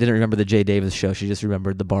didn't remember the Jay Davis show. She just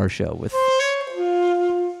remembered the bar show with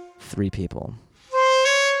 3 people.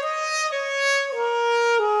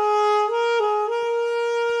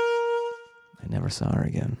 I never saw her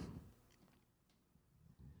again.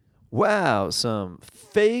 Wow, some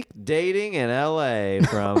fake dating in L.A.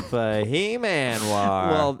 from Fahim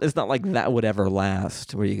Anwar. Well, it's not like that would ever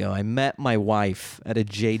last. Where you go, I met my wife at a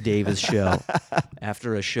Jay Davis show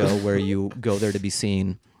after a show where you go there to be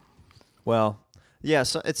seen. Well, yeah,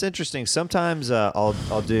 so it's interesting. Sometimes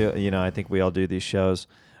I'll do, I think we all do these shows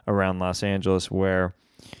around Los Angeles where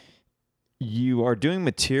you are doing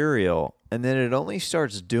material and then it only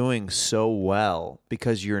starts doing so well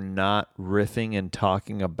because you're not riffing and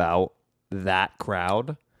talking about that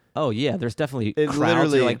crowd. Oh yeah, there's definitely It crowds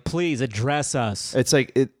literally- that are like, please address us. It's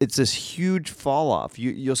like it's this huge fall off.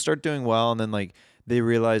 You'll start doing well and then like they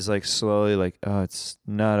realize like slowly like, oh, it's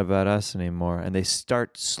not about us anymore, and they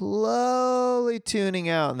start slowly tuning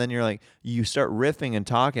out, and then you're like, you start riffing and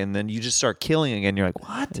talking, and then you just start killing again. You're like,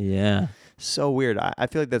 what? Yeah, So weird. I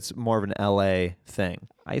feel like that's more of an LA thing.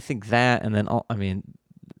 I think that, and then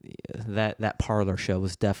that parlor show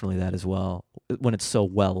was definitely that as well. When it's so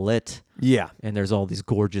well lit, Yeah. and there's all these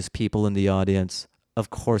gorgeous people in the audience,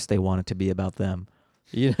 of course they want it to be about them.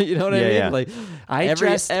 You know what I mean? Yeah. Like I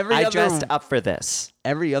dressed up for this.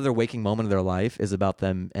 every other waking moment of their life is about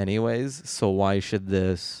them anyways. So why should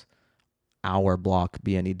this hour block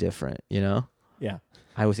be any different? You know? Yeah.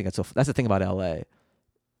 I always think that's the thing about LA,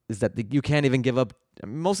 is that you can't even give up.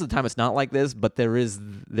 Most of the time it's not like this, but there is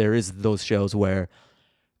those shows where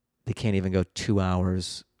they can't even go 2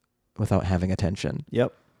 hours without having attention.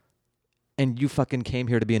 Yep. And you fucking came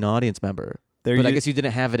here to be an audience member. They're But I u- guess you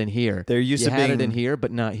didn't have it in here. They're used you to had it being- in here,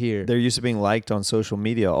 but not here. They're used to being liked on social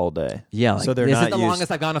media all day. Yeah, like, So they're this not is the used-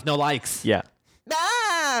 longest I've gone with no likes. Yeah.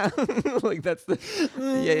 Ah! Like that's the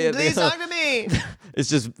yeah. Please talk to me. It's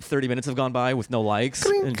just 30 minutes have gone by with no likes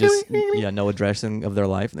and just no addressing of their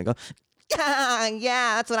life, and they go,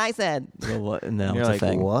 yeah, that's what I said. You go, what? And then You're it's like, a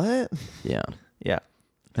thing. what? Yeah, Yeah.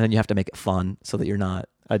 and then you have to make it fun so that you're not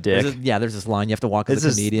A dick. There's this line you have to walk as This a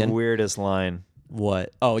is the comedian. weirdest line.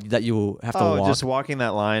 What? Oh, that you have to walk just walking that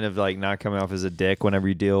line of like not coming off as a dick whenever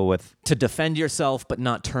you deal with. to defend yourself, but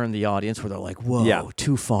not turn the audience where they're like, whoa, Yeah.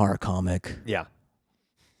 too far, comic. Yeah.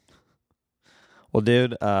 Well,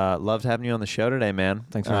 dude, loved having you on the show today, man.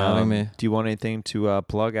 Thanks for having me. Do you want anything to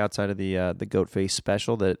plug outside of the Goat Face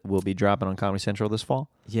special that will be dropping on Comedy Central this fall?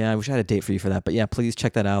 Yeah, I wish I had a date for you for that. But yeah, please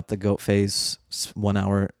check that out. The Goat Face 1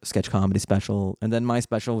 hour sketch comedy special. And then my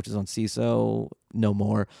special, which is on CISO, No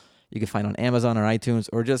More. You can find on Amazon or iTunes,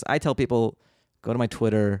 or just, I tell people, go to my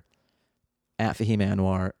Twitter, @Fahim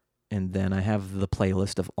Anwar. And then I have the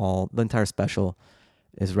playlist of the entire special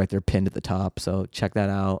is right there pinned at the top. So check that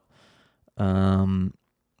out.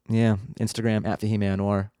 Yeah, Instagram, @Fahim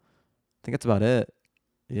Anwar. I think that's about it.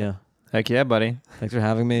 Yeah. Heck yeah, buddy. Thanks for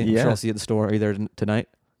having me. I'm Yeah. sure I'll see you at the store. Are you there tonight?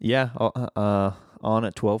 Yeah, on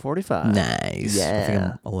at 12:45. Nice. Yeah. I think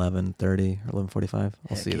I'm 11:30 or 11:45.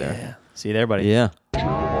 I'll see you there. See you there, buddy. Yeah.